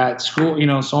 at school,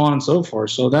 so on and so forth.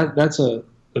 So that's a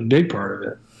big part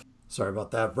of it. Sorry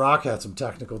about that. Brock had some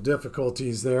technical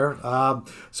difficulties there.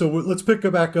 So let's pick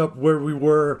it back up where we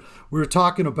were. We were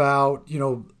talking about,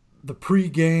 the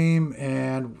pregame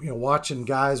and, watching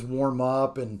guys warm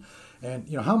up and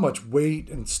how much weight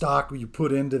and stock you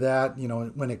put into that,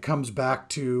 when it comes back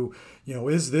to,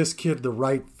 is this kid the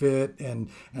right fit, and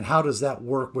how does that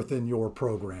work within your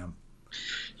program?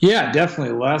 Yeah,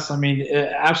 definitely, Les. I mean,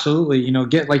 absolutely.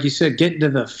 Like you said, get into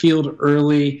the field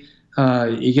early.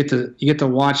 You get to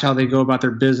watch how they go about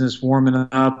their business, warming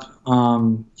up.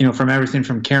 From everything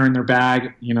from carrying their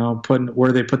bag, putting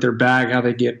where they put their bag, how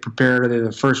they get prepared. Are they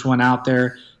the first one out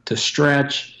there to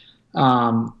stretch,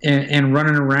 and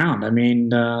running around? I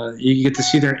mean, you get to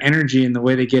see their energy and the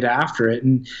way they get after it.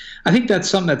 And I think that's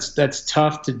something that's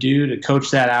tough to do, to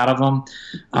coach that out of them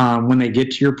when they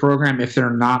get to your program. If they're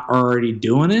not already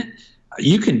doing it,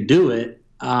 you can do it.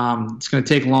 It's going to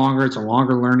take longer. It's a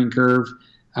longer learning curve.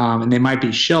 And they might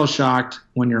be shell-shocked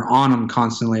when you're on them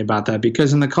constantly about that,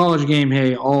 because in the college game,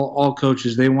 hey, all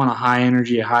coaches, they want a high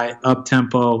energy, a high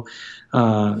up-tempo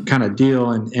kind of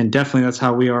deal, and definitely that's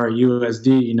how we are at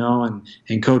USD,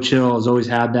 and Coach Hill has always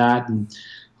had that, and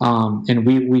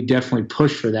we definitely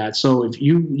push for that. So if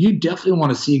you definitely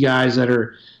want to see guys that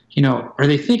are, are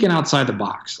they thinking outside the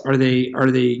box? Are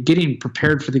they getting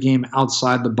prepared for the game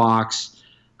outside the box?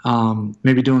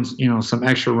 Maybe doing some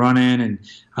extra running and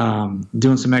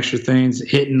doing some extra things,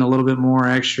 hitting a little bit more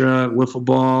extra wiffle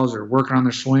balls, or working on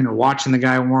their swing, or watching the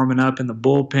guy warming up in the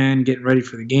bullpen, getting ready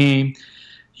for the game.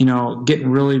 getting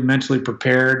really mentally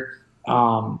prepared.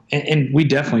 And we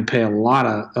definitely pay a lot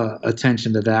of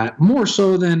attention to that, more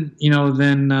so than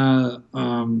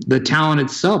the talent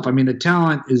itself. I mean, the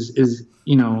talent is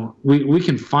we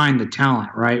can find the talent,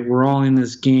 right? We're all in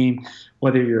this game,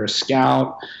 whether you're a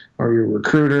scout or you're a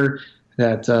recruiter,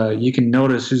 that you can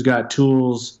notice who's got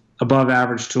tools, above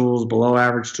average tools, below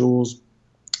average tools.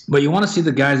 But you want to see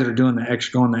the guys that are going the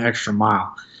extra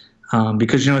mile,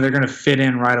 because they're going to fit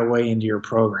in right away into your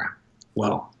program.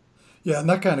 Well. Yeah, and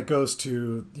that kind of goes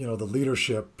to the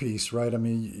leadership piece, right? I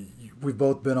mean, we've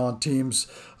both been on teams,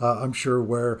 I'm sure,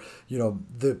 where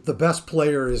the best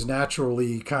player is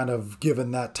naturally kind of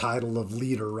given that title of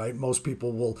leader, right? Most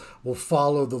people will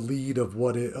follow the lead of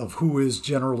who is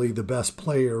generally the best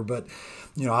player, but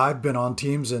I've been on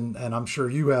teams, and I'm sure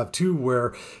you have too,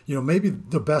 where maybe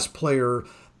the best player.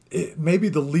 Maybe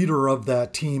the leader of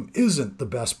that team isn't the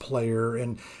best player,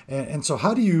 and so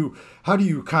how do you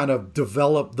kind of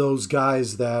develop those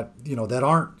guys that that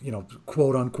aren't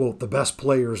quote unquote the best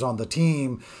players on the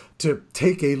team to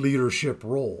take a leadership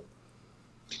role?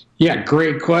 Yeah,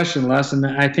 great question, Les. And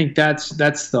I think that's the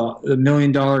 $1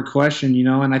 million question,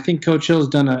 and I think Coach Hill's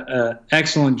done an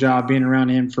excellent job being around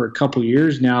him for a couple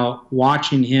years now,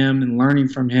 watching him and learning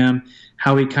from him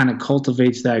how he kind of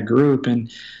cultivates that group. And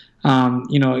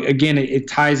again, it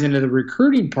ties into the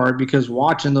recruiting part, because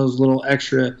watching those little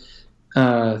extra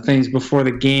things before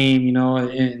the game,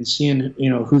 and seeing,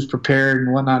 who's prepared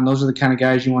and whatnot, and those are the kind of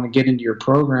guys you want to get into your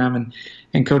program.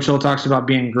 And Coach Hill talks about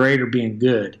being great or being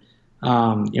good.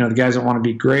 The guys that want to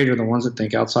be great are the ones that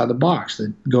think outside the box,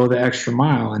 that go the extra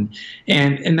mile. And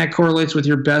that correlates with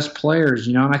your best players,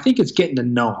 and I think it's getting to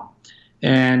know them.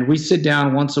 And we sit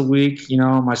down once a week,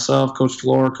 myself, Coach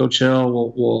Flora, Coach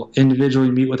Hill, we'll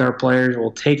individually meet with our players.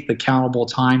 We'll take the accountable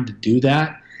time to do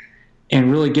that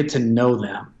and really get to know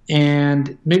them.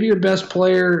 And maybe your best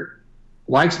player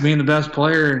likes being the best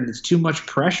player, and it's too much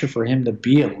pressure for him to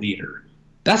be a leader.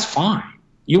 That's fine.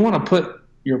 You want to put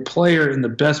your player in the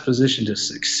best position to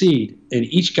succeed, and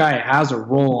each guy has a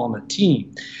role on the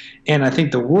team. And I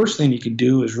think the worst thing you can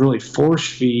do is really force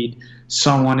feed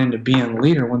someone into being a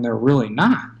leader when they're really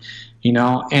not,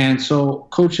 And so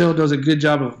Coach Hill does a good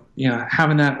job of,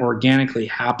 having that organically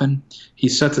happen. He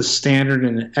sets a standard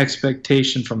and an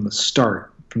expectation from the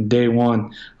start, from day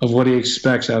one, of what he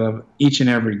expects out of each and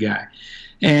every guy.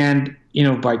 And,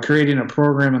 by creating a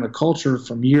program and a culture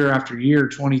from year after year,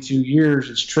 22 years,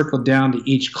 it's trickled down to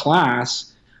each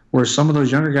class, where some of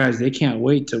those younger guys, they can't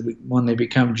wait till when they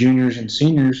become juniors and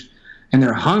seniors, and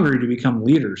they're hungry to become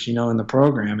leaders, in the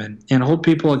program, and hold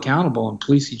people accountable and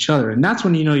police each other. And that's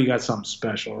when you got something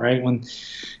special, right? When,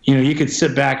 you could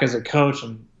sit back as a coach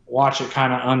and watch it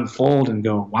kind of unfold and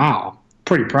go, wow,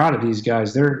 pretty proud of these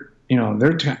guys. They're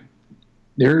driving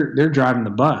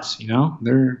the bus,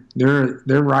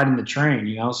 they're riding the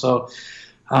train, So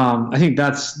I think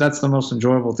that's the most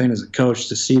enjoyable thing as a coach,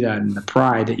 to see that, and the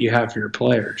pride that you have for your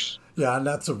players. Yeah, and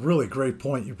that's a really great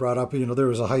point you brought up. There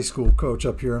was a high school coach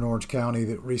up here in Orange County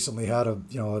that recently had a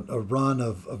run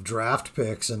of draft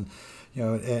picks, and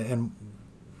and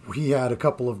he had a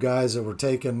couple of guys that were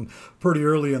taken pretty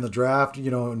early in the draft,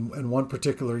 in one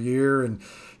particular year, and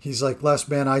he's like, Les,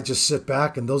 man, I just sit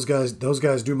back and those guys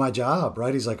do my job,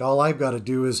 right? He's like, all I've got to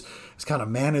do is kind of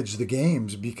manage the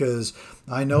games, because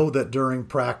I know that during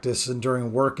practice and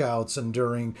during workouts and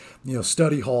during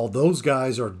study hall, those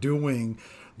guys are doing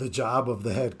the job of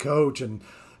the head coach. And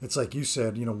it's like you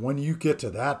said, when you get to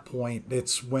that point,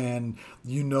 it's when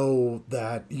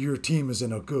that your team is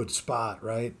in a good spot,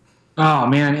 right? Oh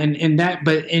man, and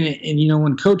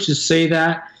when coaches say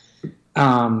that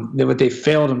what they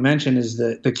fail to mention is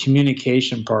the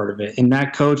communication part of it. And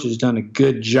that coach has done a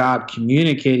good job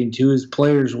communicating to his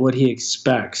players what he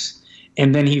expects.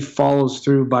 And then he follows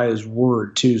through by his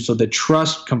word too. So the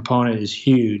trust component is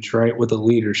huge, right, with the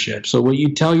leadership. So what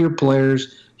you tell your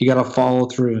players, you got to follow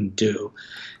through and do.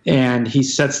 And he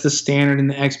sets the standard and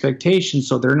the expectation,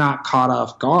 so they're not caught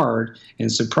off guard and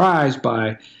surprised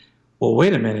by, well,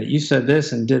 wait a minute, you said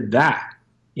this and did that.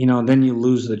 Then you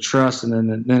lose the trust, and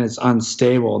then it's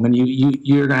unstable. And then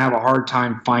you're going to have a hard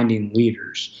time finding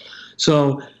leaders.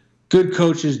 So good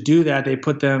coaches do that. They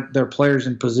put their players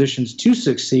in positions to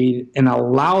succeed and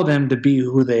allow them to be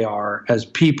who they are as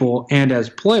people and as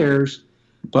players,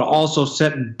 but also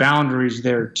setting boundaries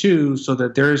there too, so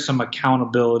that there is some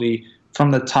accountability from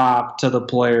the top to the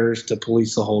players to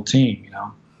police the whole team.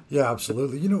 Yeah,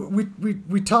 absolutely.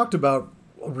 We talked about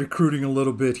recruiting a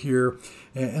little bit here,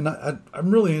 and I'm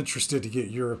really interested to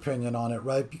get your opinion on it,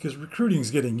 right? Because recruiting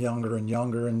is getting younger and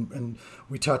younger, and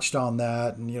we touched on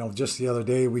that. And just the other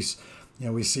day we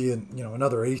we see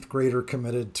another eighth grader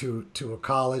committed to a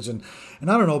college, and I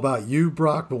don't know about you,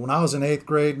 Brock, but when I was in eighth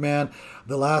grade, man,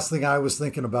 the last thing I was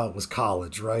thinking about was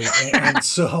college, right? And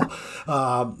so,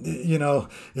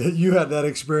 you had that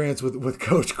experience with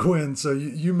Coach Quinn, so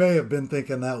you may have been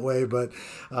thinking that way, but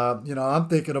I'm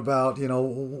thinking about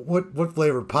what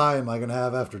flavored pie am I going to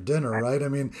have after dinner, right? I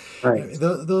mean, Right.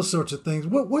 those sorts of things.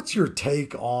 What's your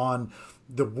take on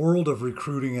the world of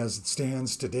recruiting as it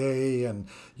stands today? And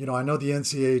I know the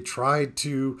NCAA tried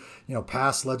to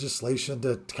pass legislation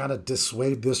to kind of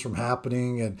dissuade this from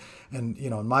happening, and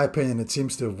in my opinion it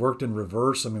seems to have worked in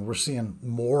reverse. I mean, we're seeing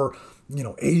more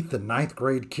eighth and ninth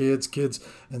grade kids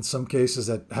in some cases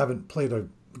that haven't played a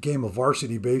game of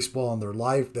varsity baseball in their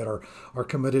life that are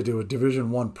committed to a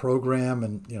Division I program,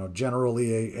 and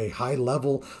generally a high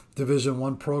level Division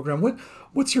I program.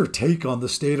 What's your take on the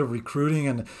state of recruiting,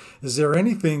 and is there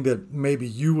anything that maybe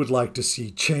you would like to see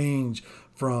change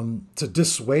to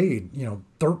dissuade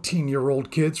 13-year-old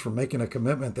kids from making a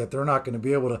commitment that they're not going to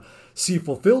be able to see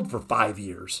fulfilled for 5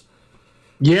 years?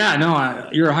 Yeah, no,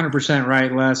 you're 100%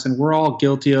 right, Les, and we're all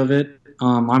guilty of it.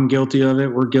 I'm guilty of it.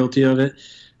 We're guilty of it.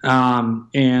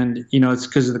 And it's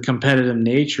because of the competitive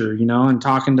nature, and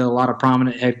talking to a lot of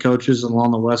prominent head coaches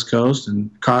along the West Coast and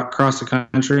across the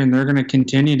country, and they're going to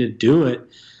continue to do it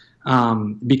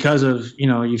because of,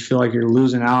 you feel like you're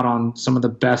losing out on some of the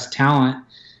best talent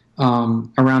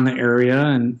around the area,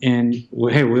 and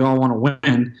hey, we all want to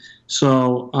win.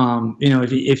 So,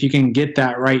 if you can get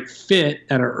that right fit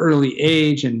at an early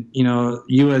age, and,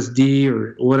 USD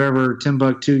or whatever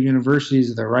Timbuktu University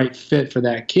is the right fit for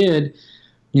that kid,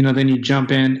 then you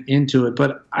jump into it.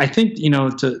 But I think,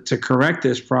 to correct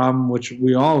this problem, which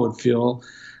we all would feel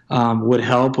would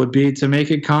help, would be to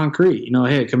make it concrete.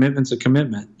 Hey, a commitment's a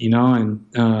commitment, and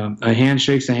a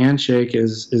handshake's a handshake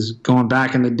is going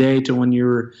back in the day to when you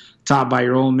were taught by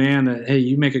your old man that, hey,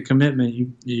 you make a commitment,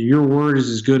 your word is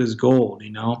as good as gold,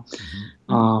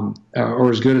 or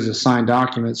as good as a signed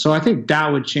document. So I think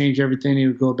that would change everything. It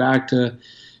would go back to,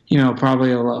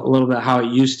 probably a little bit how it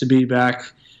used to be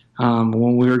back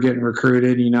when we were getting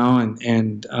recruited,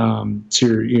 and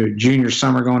to your junior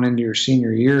summer going into your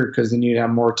senior year, because then you'd have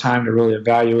more time to really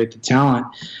evaluate the talent.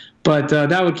 But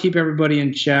that would keep everybody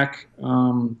in check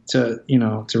to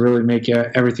really make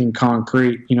everything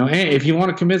concrete. Hey, if you want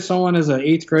to commit someone as an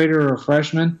eighth grader or a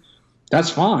freshman,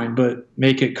 that's fine, but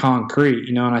make it concrete,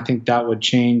 and I think that would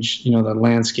change, the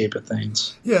landscape of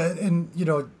things. Yeah, and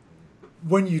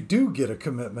when you do get a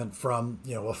commitment from,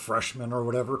 a freshman or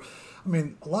whatever, I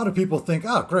mean, a lot of people think,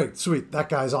 oh, great, sweet, that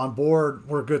guy's on board,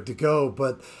 we're good to go.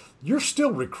 But you're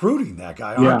still recruiting that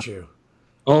guy, aren't you?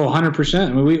 Oh, 100%.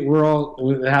 I mean, we're all,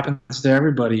 it happens to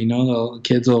everybody, the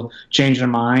kids will change their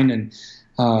mind and,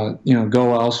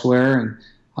 go elsewhere.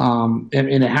 And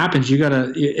it happens. You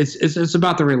gotta, it's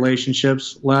about the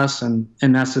relationships, Les, and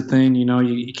that's the thing,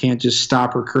 you can't just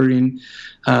stop recruiting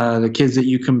the kids that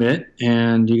you commit,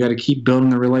 and you got to keep building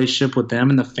the relationship with them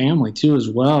and the family too as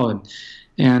well,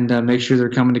 and make sure they're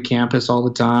coming to campus all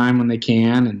the time when they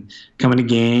can, and coming to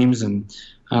games and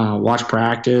watch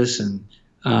practice, and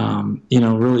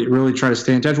really try to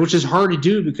stay in touch, which is hard to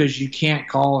do because you can't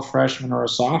call a freshman or a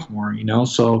sophomore,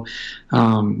 so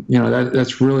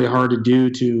that's really hard to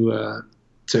do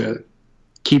to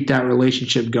keep that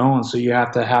relationship going. So you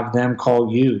have to have them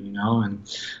call you,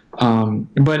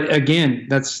 but again,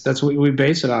 that's what we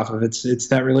base it off of. It's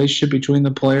that relationship between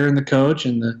the player and the coach,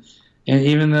 and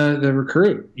even the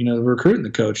recruit, the recruit and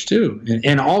the coach too,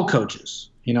 and all coaches,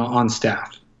 on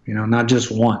staff, not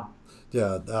just one.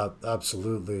 Yeah,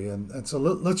 absolutely. And so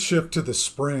let's shift to the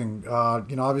spring.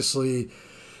 Obviously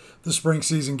the spring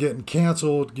season getting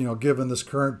canceled, given this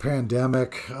current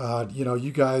pandemic.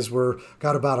 You guys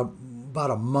got about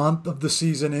a month of the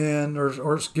season in,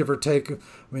 or give or take,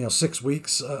 6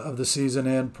 weeks of the season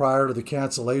in prior to the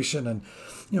cancellation. And,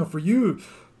 for you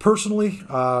personally,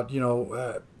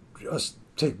 just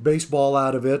take baseball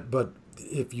out of it, but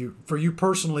for you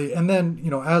personally, and then,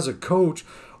 as a coach,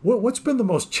 what's been the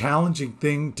most challenging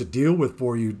thing to deal with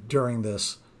for you during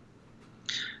this?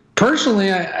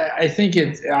 Personally, I think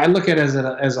I look at it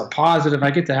as a positive.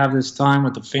 I get to have this time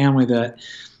with the family that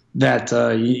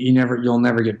you'll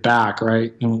never get back,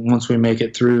 right? And once we make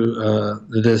it through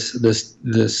this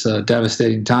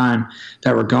devastating time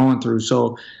that we're going through,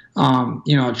 so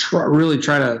really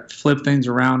try to flip things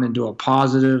around into a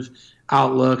positive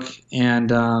outlook, and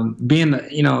being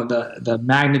the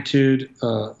magnitude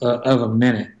of a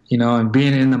minute, and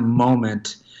being in the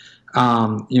moment,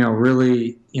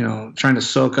 really, trying to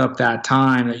soak up that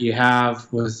time that you have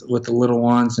with the little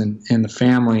ones and the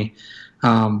family,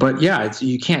 But yeah,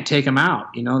 you can't take them out.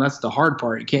 That's the hard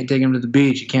part. You can't take them to the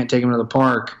beach. You can't take them to the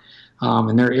park,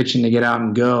 and they're itching to get out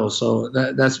and go. So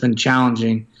that's been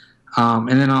challenging. And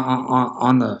then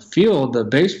on the field, the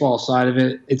baseball side of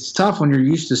it, it's tough when you're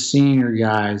used to seeing your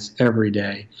guys every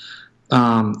day.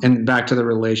 And back to the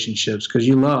relationships, because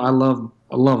I love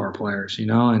our players,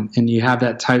 and you have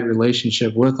that tight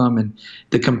relationship with them, and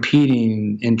the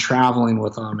competing and traveling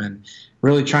with them, and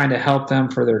really trying to help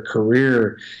them for their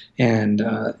career. And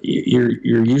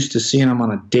you're used to seeing them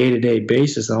on a day-to-day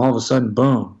basis, and all of a sudden,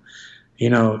 boom,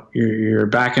 you're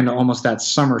back into almost that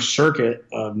summer circuit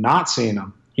of not seeing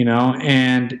them.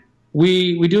 And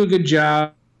we do a good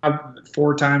job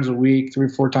 4 times a week, 3 or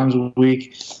 4 times a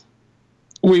week.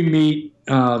 We meet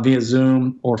via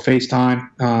Zoom or FaceTime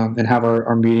and have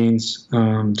our meetings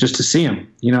just to see them,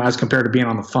 as compared to being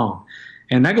on the phone.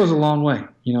 And that goes a long way,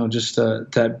 just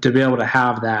to be able to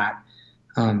have that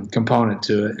component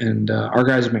to it. And our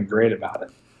guys have been great about it.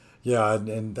 Yeah,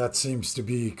 and that seems to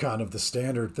be kind of the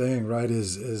standard thing, right?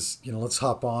 Is let's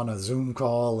hop on a Zoom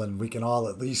call and we can all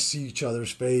at least see each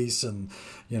other's face and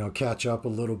catch up a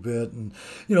little bit. And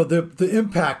the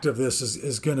impact of this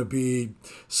is going to be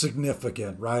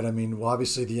significant, right? I mean, well,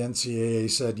 obviously the NCAA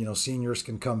said seniors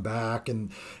can come back and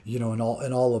and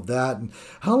all of that. And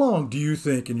how long do you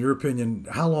think, in your opinion,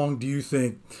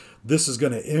 this is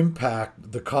going to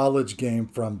impact the college game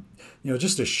from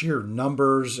just a sheer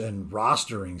numbers and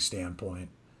rostering standpoint?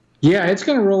 Yeah, it's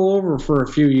going to roll over for a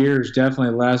few years,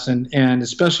 definitely less, and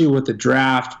especially with the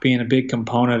draft being a big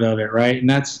component of it, right? And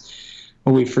that's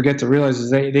what we forget to realize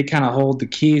is they kind of hold the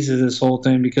keys to this whole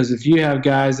thing, because if you have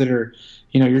guys that are,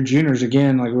 your juniors,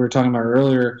 again, like we were talking about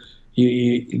earlier,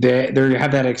 they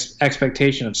have that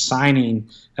expectation of signing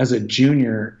as a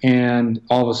junior, and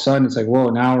all of a sudden it's like, whoa,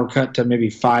 now we're cut to maybe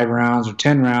 5 rounds or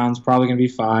 10 rounds, probably going to be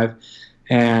 5,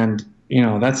 and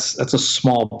that's a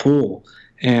small pool,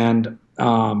 and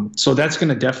so that's going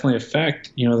to definitely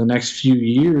affect the next few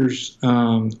years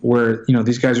where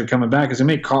these guys are coming back, because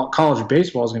college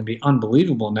baseball is going to be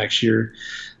unbelievable next year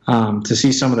to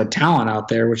see some of the talent out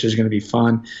there, which is going to be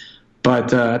fun.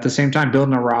 But at the same time,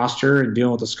 building a roster and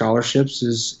dealing with the scholarships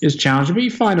is challenging. But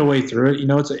you find a way through it.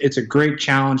 It's a great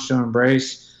challenge to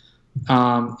embrace,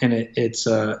 and it's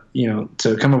to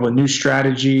come up with new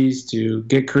strategies, to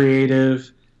get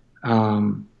creative,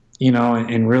 and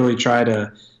really try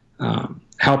to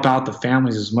help out the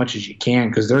families as much as you can,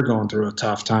 because they're going through a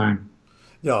tough time.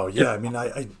 Oh yeah, I mean,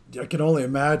 I can only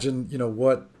imagine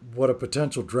what a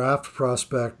potential draft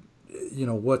prospect.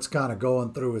 What's kind of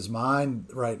going through his mind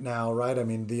right now, right? I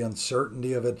mean, the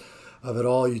uncertainty of it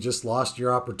all. You just lost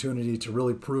your opportunity to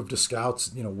really prove to scouts,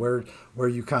 where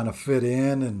you kind of fit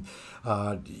in, and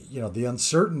the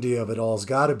uncertainty of it all has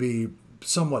got to be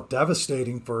somewhat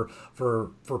devastating for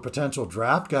potential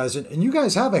draft guys. And you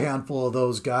guys have a handful of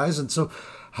those guys, and so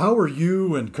how are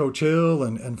you and Coach Hill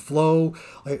and Flo,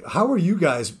 how are you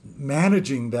guys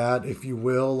managing that, if you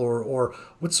will, or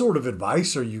what sort of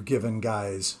advice are you giving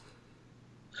guys?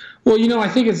 Well, I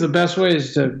think it's the best way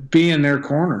is to be in their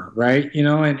corner, right?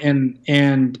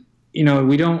 And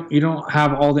we don't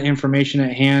have all the information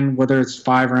at hand, whether it's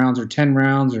 5 rounds or 10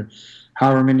 rounds or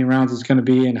however many rounds it's going to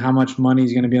be and how much money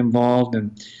is going to be involved.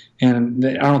 And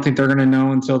I don't think they're going to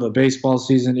know until the baseball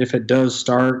season, if it does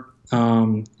start,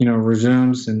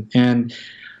 resumes. And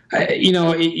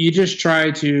you just try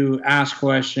to ask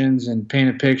questions and paint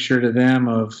a picture to them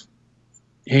of,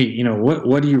 hey,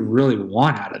 what do you really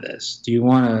want out of this? Do you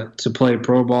want to play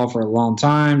pro ball for a long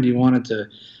time? Do you want it to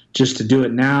do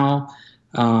it now,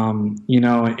 and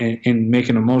make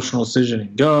an emotional decision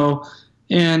and go?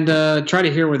 And try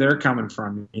to hear where they're coming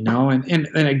from, And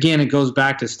again, it goes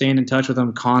back to staying in touch with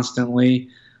them constantly,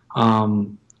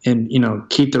 and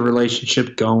keep the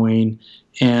relationship going,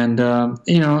 and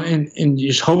and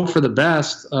just hope for the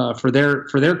best for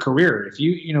their career. If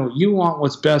you want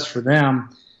what's best for them,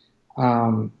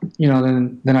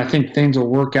 then I think things will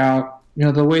work out,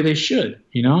 the way they should,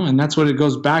 and that's what it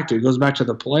goes back to. It goes back to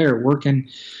the player working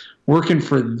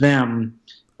for them,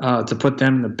 to put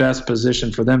them in the best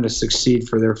position for them to succeed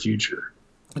for their future.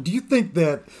 Do you think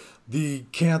that the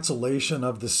cancellation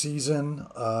of the season,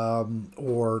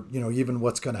 or even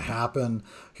what's going to happen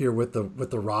here with the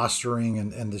rostering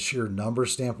and the sheer number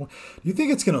standpoint, do you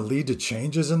think it's going to lead to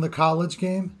changes in the college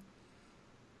game?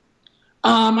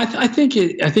 I think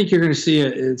you're going to see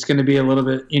it's going to be a little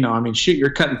bit,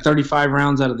 you're cutting 35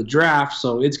 rounds out of the draft,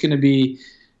 so it's going to be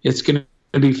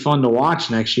fun to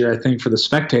watch next year, I think, for the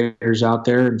spectators out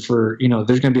there, and for,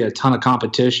 there's going to be a ton of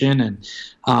competition, and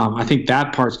I think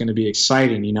that part's going to be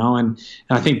exciting, and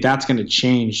I think that's going to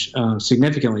change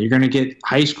significantly. You're going to get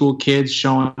high school kids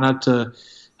showing up to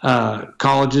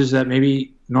colleges that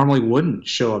maybe normally wouldn't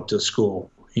show up to school.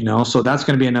 So that's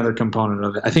going to be another component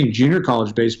of it. I think junior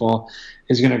college baseball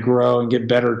is going to grow and get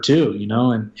better too,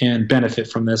 and benefit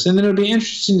from this. And then it'll be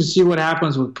interesting to see what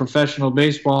happens with professional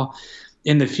baseball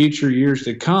in the future years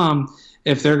to come.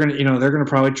 If they're going to, they're going to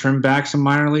probably trim back some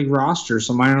minor league rosters,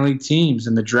 some minor league teams,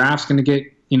 and the draft's going to get,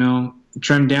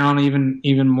 trimmed down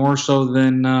even more so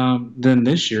than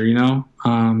this year,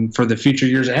 for the future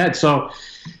years ahead. So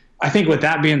I think with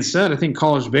that being said, I think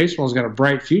college baseball's got a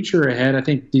bright future ahead. I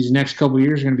think these next couple of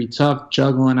years are going to be tough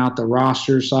juggling out the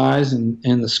roster size and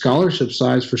the scholarship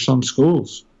size for some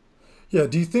schools. Yeah,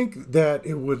 do you think that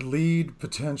it would lead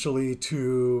potentially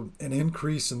to an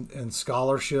increase in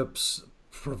scholarships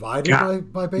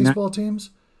provided by baseball teams?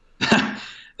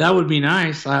 That would be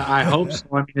nice. I hope so.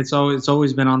 I mean, it's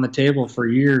always been on the table for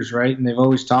years, right? And they've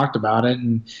always talked about it.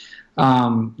 And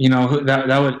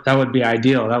that would be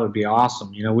ideal. That would be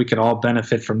awesome. We could all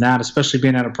benefit from that, especially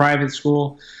being at a private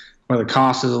school where the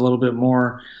cost is a little bit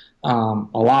more, a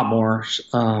lot more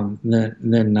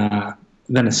than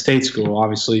a state school,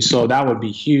 obviously. So that would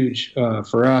be huge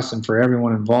for us and for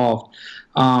everyone involved.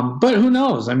 But who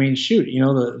knows? I mean, shoot,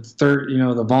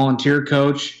 the volunteer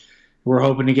coach, we're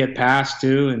hoping to get passed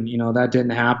too, and that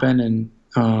didn't happen.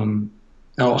 And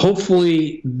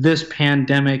hopefully this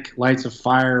pandemic lights a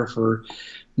fire for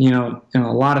a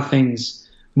lot of things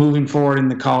moving forward in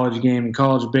the college game and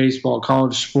college baseball,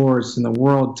 college sports in the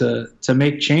world to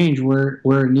make change where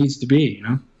it needs to be.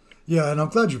 Yeah, and I'm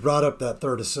glad you brought up that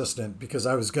third assistant because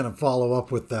I was going to follow up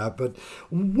with that. But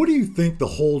what do you think the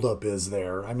holdup is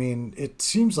there? I mean, it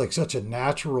seems like such a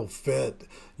natural fit,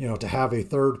 to have a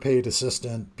third paid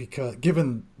assistant because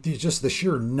given just the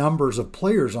sheer numbers of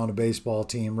players on a baseball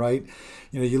team, right?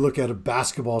 You look at a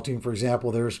basketball team, for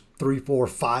example, there's 3, 4,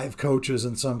 5 coaches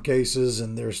in some cases,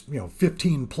 and there's,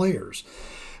 15 players.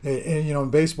 And in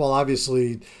baseball,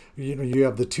 obviously, you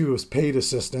have the 2 paid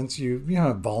assistants, you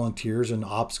have volunteers and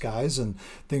ops guys and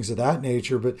things of that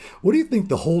nature. But what do you think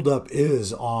the holdup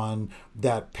is on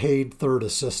that paid third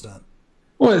assistant?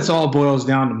 Well, it all boils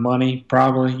down to money,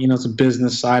 probably. It's a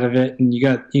business side of it, and you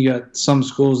got some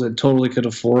schools that totally could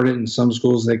afford it, and some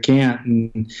schools that can't.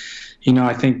 And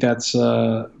I think that's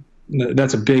a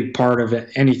big part of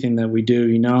it, anything that we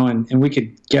do. And we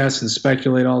could guess and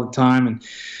speculate all the time and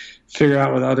figure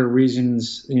out with other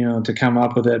reasons, to come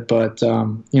up with it. But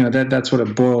that's what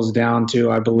it boils down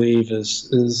to, I believe, is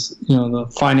the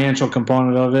financial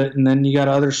component of it, and then you got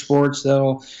other sports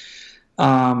that'll.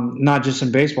 Not just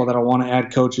in baseball that I want to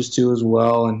add coaches to as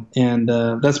well. And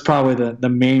that's probably the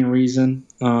main reason.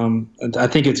 I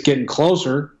think it's getting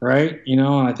closer, right? And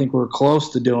I think we're close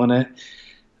to doing it.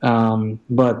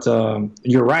 But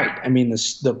you're right. I mean,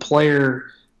 the player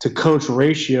to coach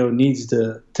ratio needs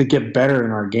to get better in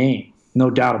our game.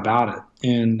 No doubt about it.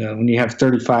 And when you have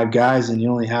 35 guys and you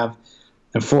only have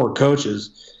 4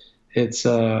 coaches, it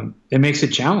makes it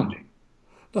challenging.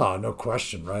 No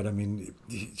question, right? I mean,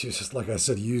 just like I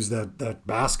said, use that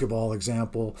basketball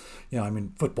example.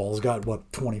 Football's got,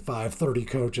 25, 30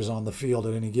 coaches on the field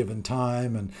at any given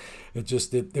time. And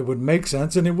it would make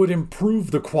sense and it would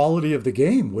improve the quality of the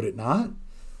game, would it not?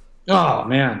 Oh,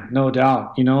 man, no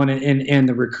doubt. And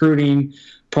the recruiting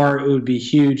part, it would be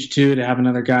huge, too, to have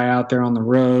another guy out there on the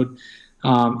road.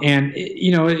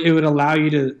 It would allow you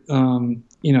to,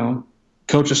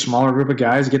 coach a smaller group of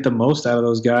guys, get the most out of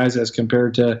those guys as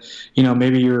compared to,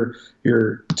 maybe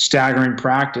you're staggering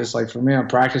practice. Like for me, I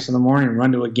practice in the morning,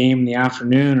 run to a game in the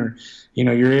afternoon, or,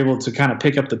 you're able to kind of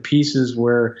pick up the pieces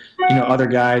where, other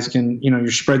guys can,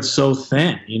 you're spread so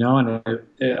thin, and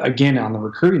again, on the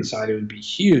recruiting side, it would be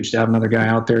huge to have another guy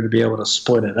out there to be able to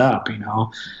split it up, and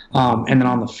then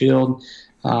on the field,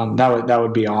 that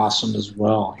would be awesome as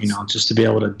well, just to be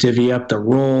able to divvy up the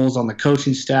roles on the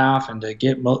coaching staff and to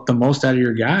get the most out of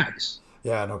your guys.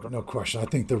 Yeah, no question. I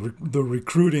think the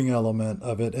recruiting element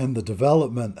of it and the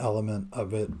development element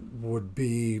of it would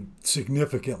be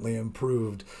significantly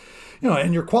improved.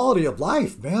 And your quality of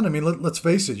life, man. I mean, let's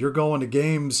face it, you're going to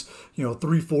games,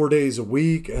 3-4 days a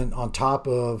week, and on top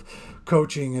of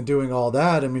coaching and doing all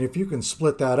that. I mean, if you can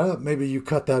split that up, maybe you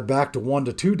cut that back to 1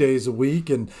 to 2 days a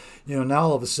week, and now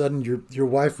all of a sudden your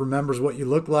wife remembers what you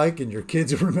look like, and your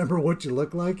kids remember what you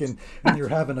look like, and you're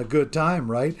having a good time,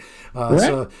 right? Right.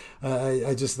 So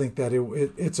I just think that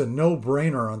it's a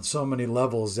no-brainer on so many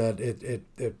levels that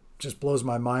it just blows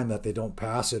my mind that they don't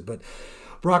pass it, but.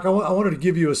 Brock, I wanted to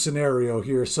give you a scenario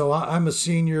here. So I'm a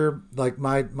senior, like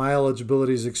my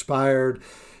eligibility is expired.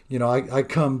 I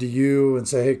come to you and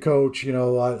say, hey, coach,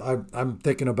 I'm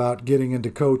thinking about getting into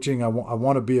coaching. I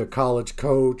want to be a college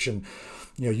coach. And,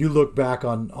 you look back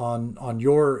on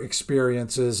your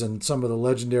experiences and some of the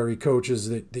legendary coaches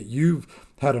that you've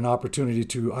had an opportunity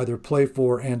to either play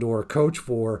for and or coach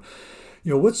for.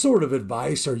 What sort of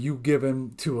advice are you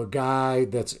giving to a guy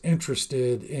that's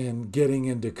interested in getting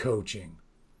into coaching?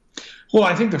 Well,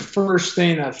 I think that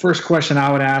first question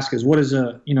I would ask is, what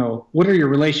are your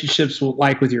relationships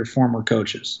like with your former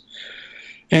coaches?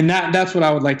 And that's what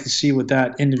I would like to see what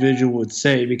that individual would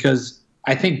say, because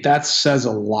I think that says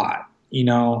a lot,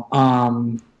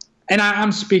 and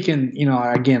I'm speaking,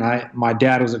 again, my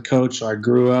dad was a coach, so I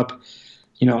grew up,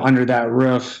 under that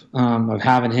roof of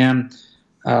having him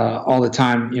all the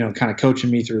time, kind of coaching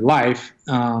me through life,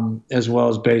 as well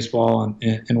as baseball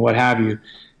and what have you.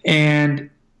 And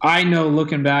I know,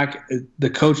 looking back, the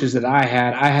coaches that I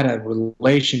had a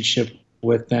relationship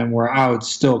with them where I would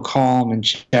still call them and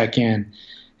check in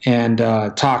and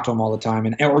talk to them all the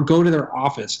time, or go to their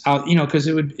office out, because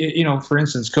it would, for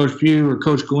instance, Coach Pugh or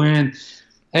Coach Gwynn,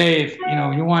 hey, if,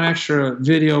 you want extra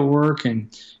video work,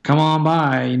 and come on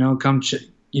by,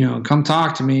 come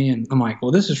talk to me. And I'm like, well,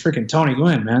 this is freaking Tony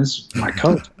Gwynn, man. This is my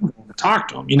coach. I want to talk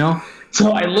to him,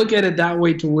 So I look at it that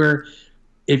way, to where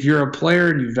if you're a player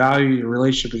and you value your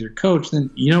relationship with your coach, then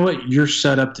you know what? You're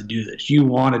set up to do this. You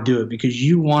want to do it because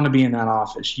you want to be in that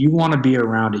office. You want to be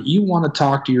around it. You want to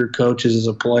talk to your coaches as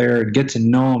a player and get to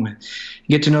know them and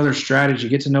get to know their strategy,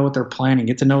 get to know what they're planning,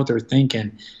 get to know what they're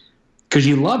thinking, because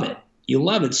you love it. You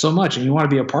love it so much and you want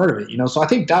to be a part of it, So I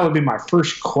think that would be my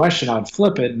first question. I'd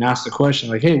flip it and ask the question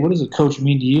like, hey, what does a coach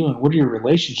mean to you, and what are your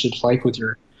relationships like with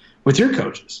your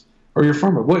coaches or your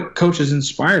former? What coaches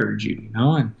inspired you,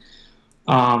 And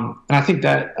I think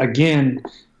that, again,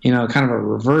 kind of a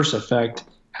reverse effect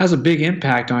has a big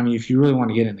impact on you if you really want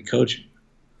to get into coaching.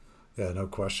 Yeah, no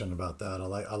question about that.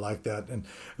 I like that.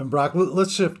 And Brock,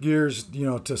 let's shift gears,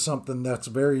 to something that's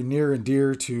very near and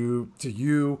dear to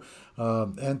you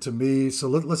and to me. So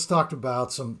let's talk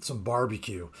about some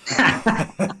barbecue,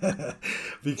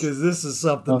 because this is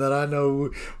something that I know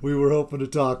we were hoping to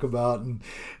talk about. And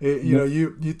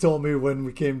you told me when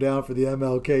we came down for the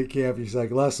MLK camp, he's like,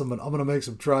 Les, I'm gonna make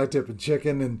some tri-tip and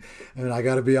chicken, and I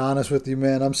got to be honest with you,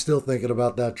 man, I'm still thinking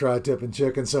about that tri-tip and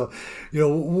chicken. So,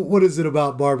 what is it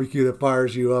about barbecue that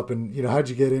fires you up, and how'd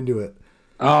you get into it?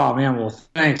 Oh man, well,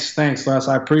 thanks, Les.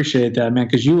 I appreciate that, man,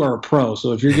 because you are a pro.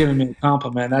 So if you're giving me a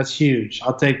compliment, that's huge.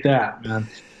 I'll take that, man.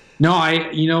 No,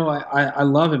 I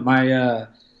love it. My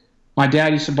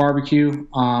dad used to barbecue,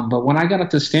 but when I got up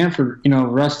to Stanford,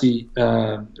 Rusty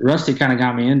kind of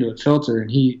got me into it, Filter, and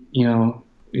he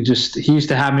used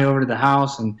to have me over to the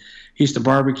house, and he used to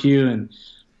barbecue, and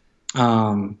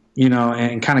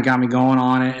and kind of got me going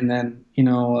on it, and then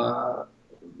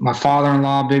my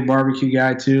father-in-law, big barbecue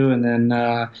guy too. And then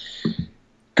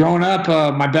growing up,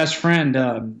 my best friend,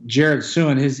 Jared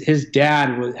Suin, his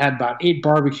dad had about 8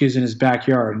 barbecues in his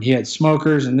backyard, and he had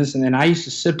smokers and this and then. I used to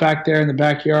sit back there in the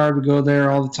backyard. We'd go there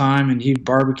all the time, and he'd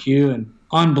barbecue, and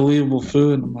unbelievable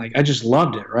food. And I'm like, I just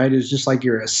loved it, right? It was just like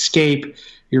your escape.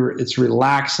 It's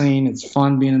relaxing. It's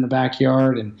fun being in the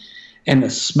backyard, and the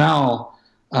smell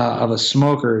of a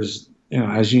smoker is,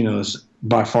 as you know, is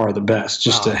by far the best,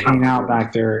 just to hang out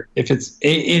back there. If it's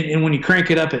and when you crank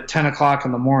it up at 10 o'clock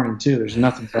in the morning too, there's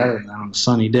nothing better than that on a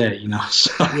sunny day,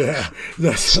 So. Yeah,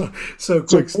 that's so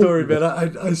quick story, man.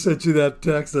 I sent you that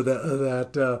text of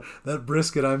that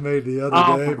brisket I made the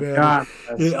other day, man. God.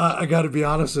 I got to be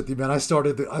honest with you, man. I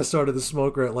started the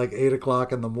smoker at like 8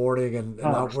 o'clock in the morning, and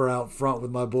we're out front with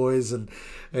my boys, and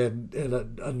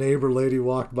a neighbor lady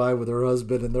walked by with her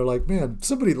husband, and they're like, man,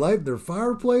 somebody lighted their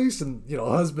fireplace, and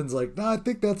husband's like, no, I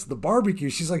think that's the barbecue.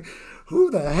 She's like, who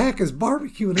the heck is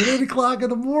barbecuing at 8 o'clock in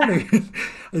the morning?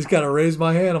 I just kind of raised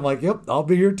my hand. I'm like, yep, I'll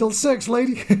be here till 6,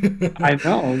 lady. I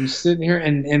know. I'm sitting here,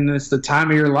 and it's the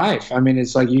time of your life. I mean,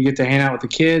 it's like you get to hang out with the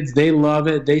kids. They love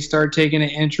it. They start taking an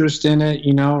interest in it,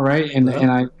 right? And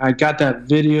I got that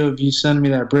video of you sending me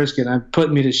that brisket. And it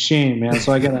put me to shame, man.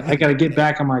 So I gotta get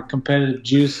back on my competitive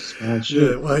juices, man.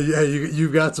 Sure. Yeah, well, yeah,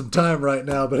 you've got some time right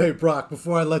now. But hey, Brock,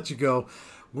 before I let you go,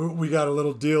 we got a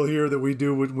little deal here that we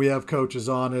do when we have coaches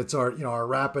on. It's our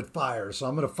rapid fire. So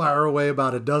I'm going to fire away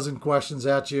about a dozen questions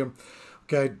at you.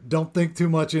 Okay, don't think too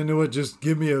much into it. Just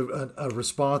give me a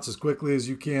response as quickly as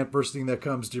you can. First thing that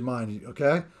comes to your mind.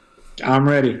 Okay? I'm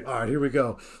ready. All right, here we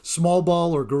go. Small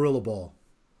ball or gorilla ball?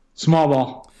 Small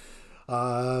ball.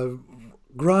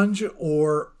 Grunge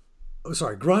or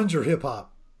hip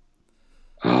hop?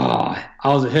 Oh,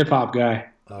 I was a hip hop guy.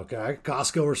 Okay.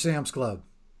 Costco or Sam's Club?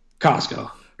 Costco.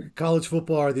 College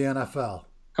football or the NFL?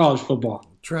 College football.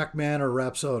 TrackMan or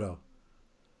Rapsodo?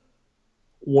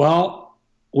 Well,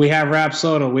 we have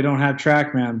Rapsodo. We don't have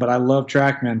TrackMan, but I love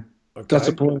TrackMan. That's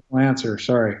a Okay. political answer.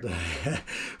 Sorry.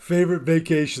 Favorite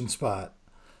vacation spot?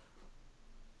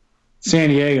 San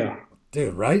Diego.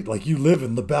 Dude, right? Like you live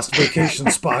in the best vacation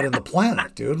spot in the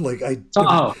planet, dude. Like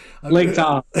Tahoe. Lake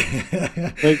Tahoe.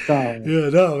 yeah, Lake Tahoe.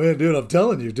 no, man, dude. I'm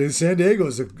telling you, dude. San Diego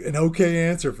is an okay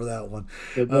answer for that one.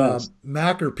 The best.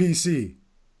 Mac or PC?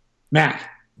 Mac.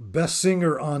 Best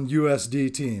singer on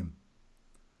USD team?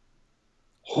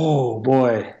 Oh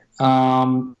boy.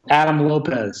 Adam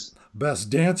Lopez. Best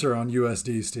dancer on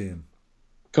USD's team?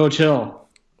 Coach Hill.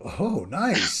 Oh,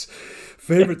 nice.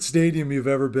 Favorite stadium you've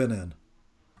ever been in?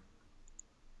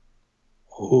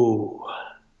 Oh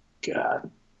God.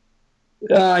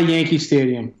 Yankee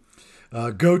Stadium.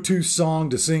 Go-to song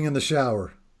to sing in the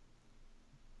shower?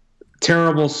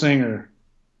 Terrible singer.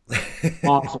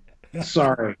 Awful.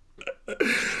 Sorry.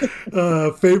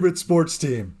 Favorite sports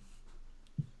team?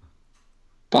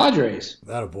 Padres.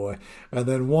 That a boy. And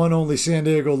then one only San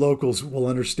Diego locals will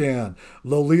understand.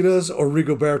 Lolitas or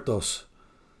Rigobertos?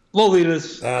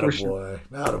 Lolitas. That a For boy. sure.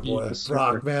 That a boy. Yes, sir.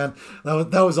 Brock, man.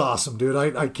 That was awesome, dude.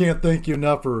 I can't thank you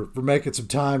enough for making some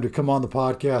time to come on the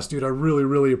podcast, dude. I really,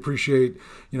 really appreciate,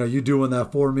 you doing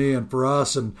that for me and for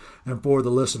us and for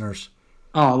the listeners.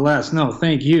 Oh, Les, no,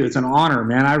 thank you. It's an honor,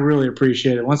 man. I really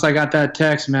appreciate it. Once I got that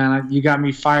text, man, you got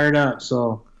me fired up.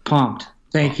 So pumped.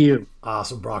 Thank you.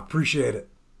 Awesome, Brock. Appreciate it.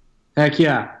 Heck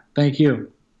yeah. Thank you.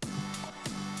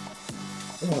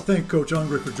 I want to thank Coach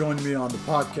Ungry for joining me on the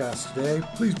podcast today.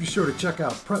 Please be sure to check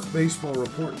out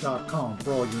PrepBaseballReport.com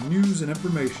for all your news and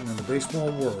information in the baseball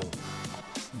world.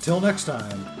 Until next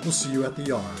time, we'll see you at the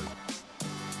yard.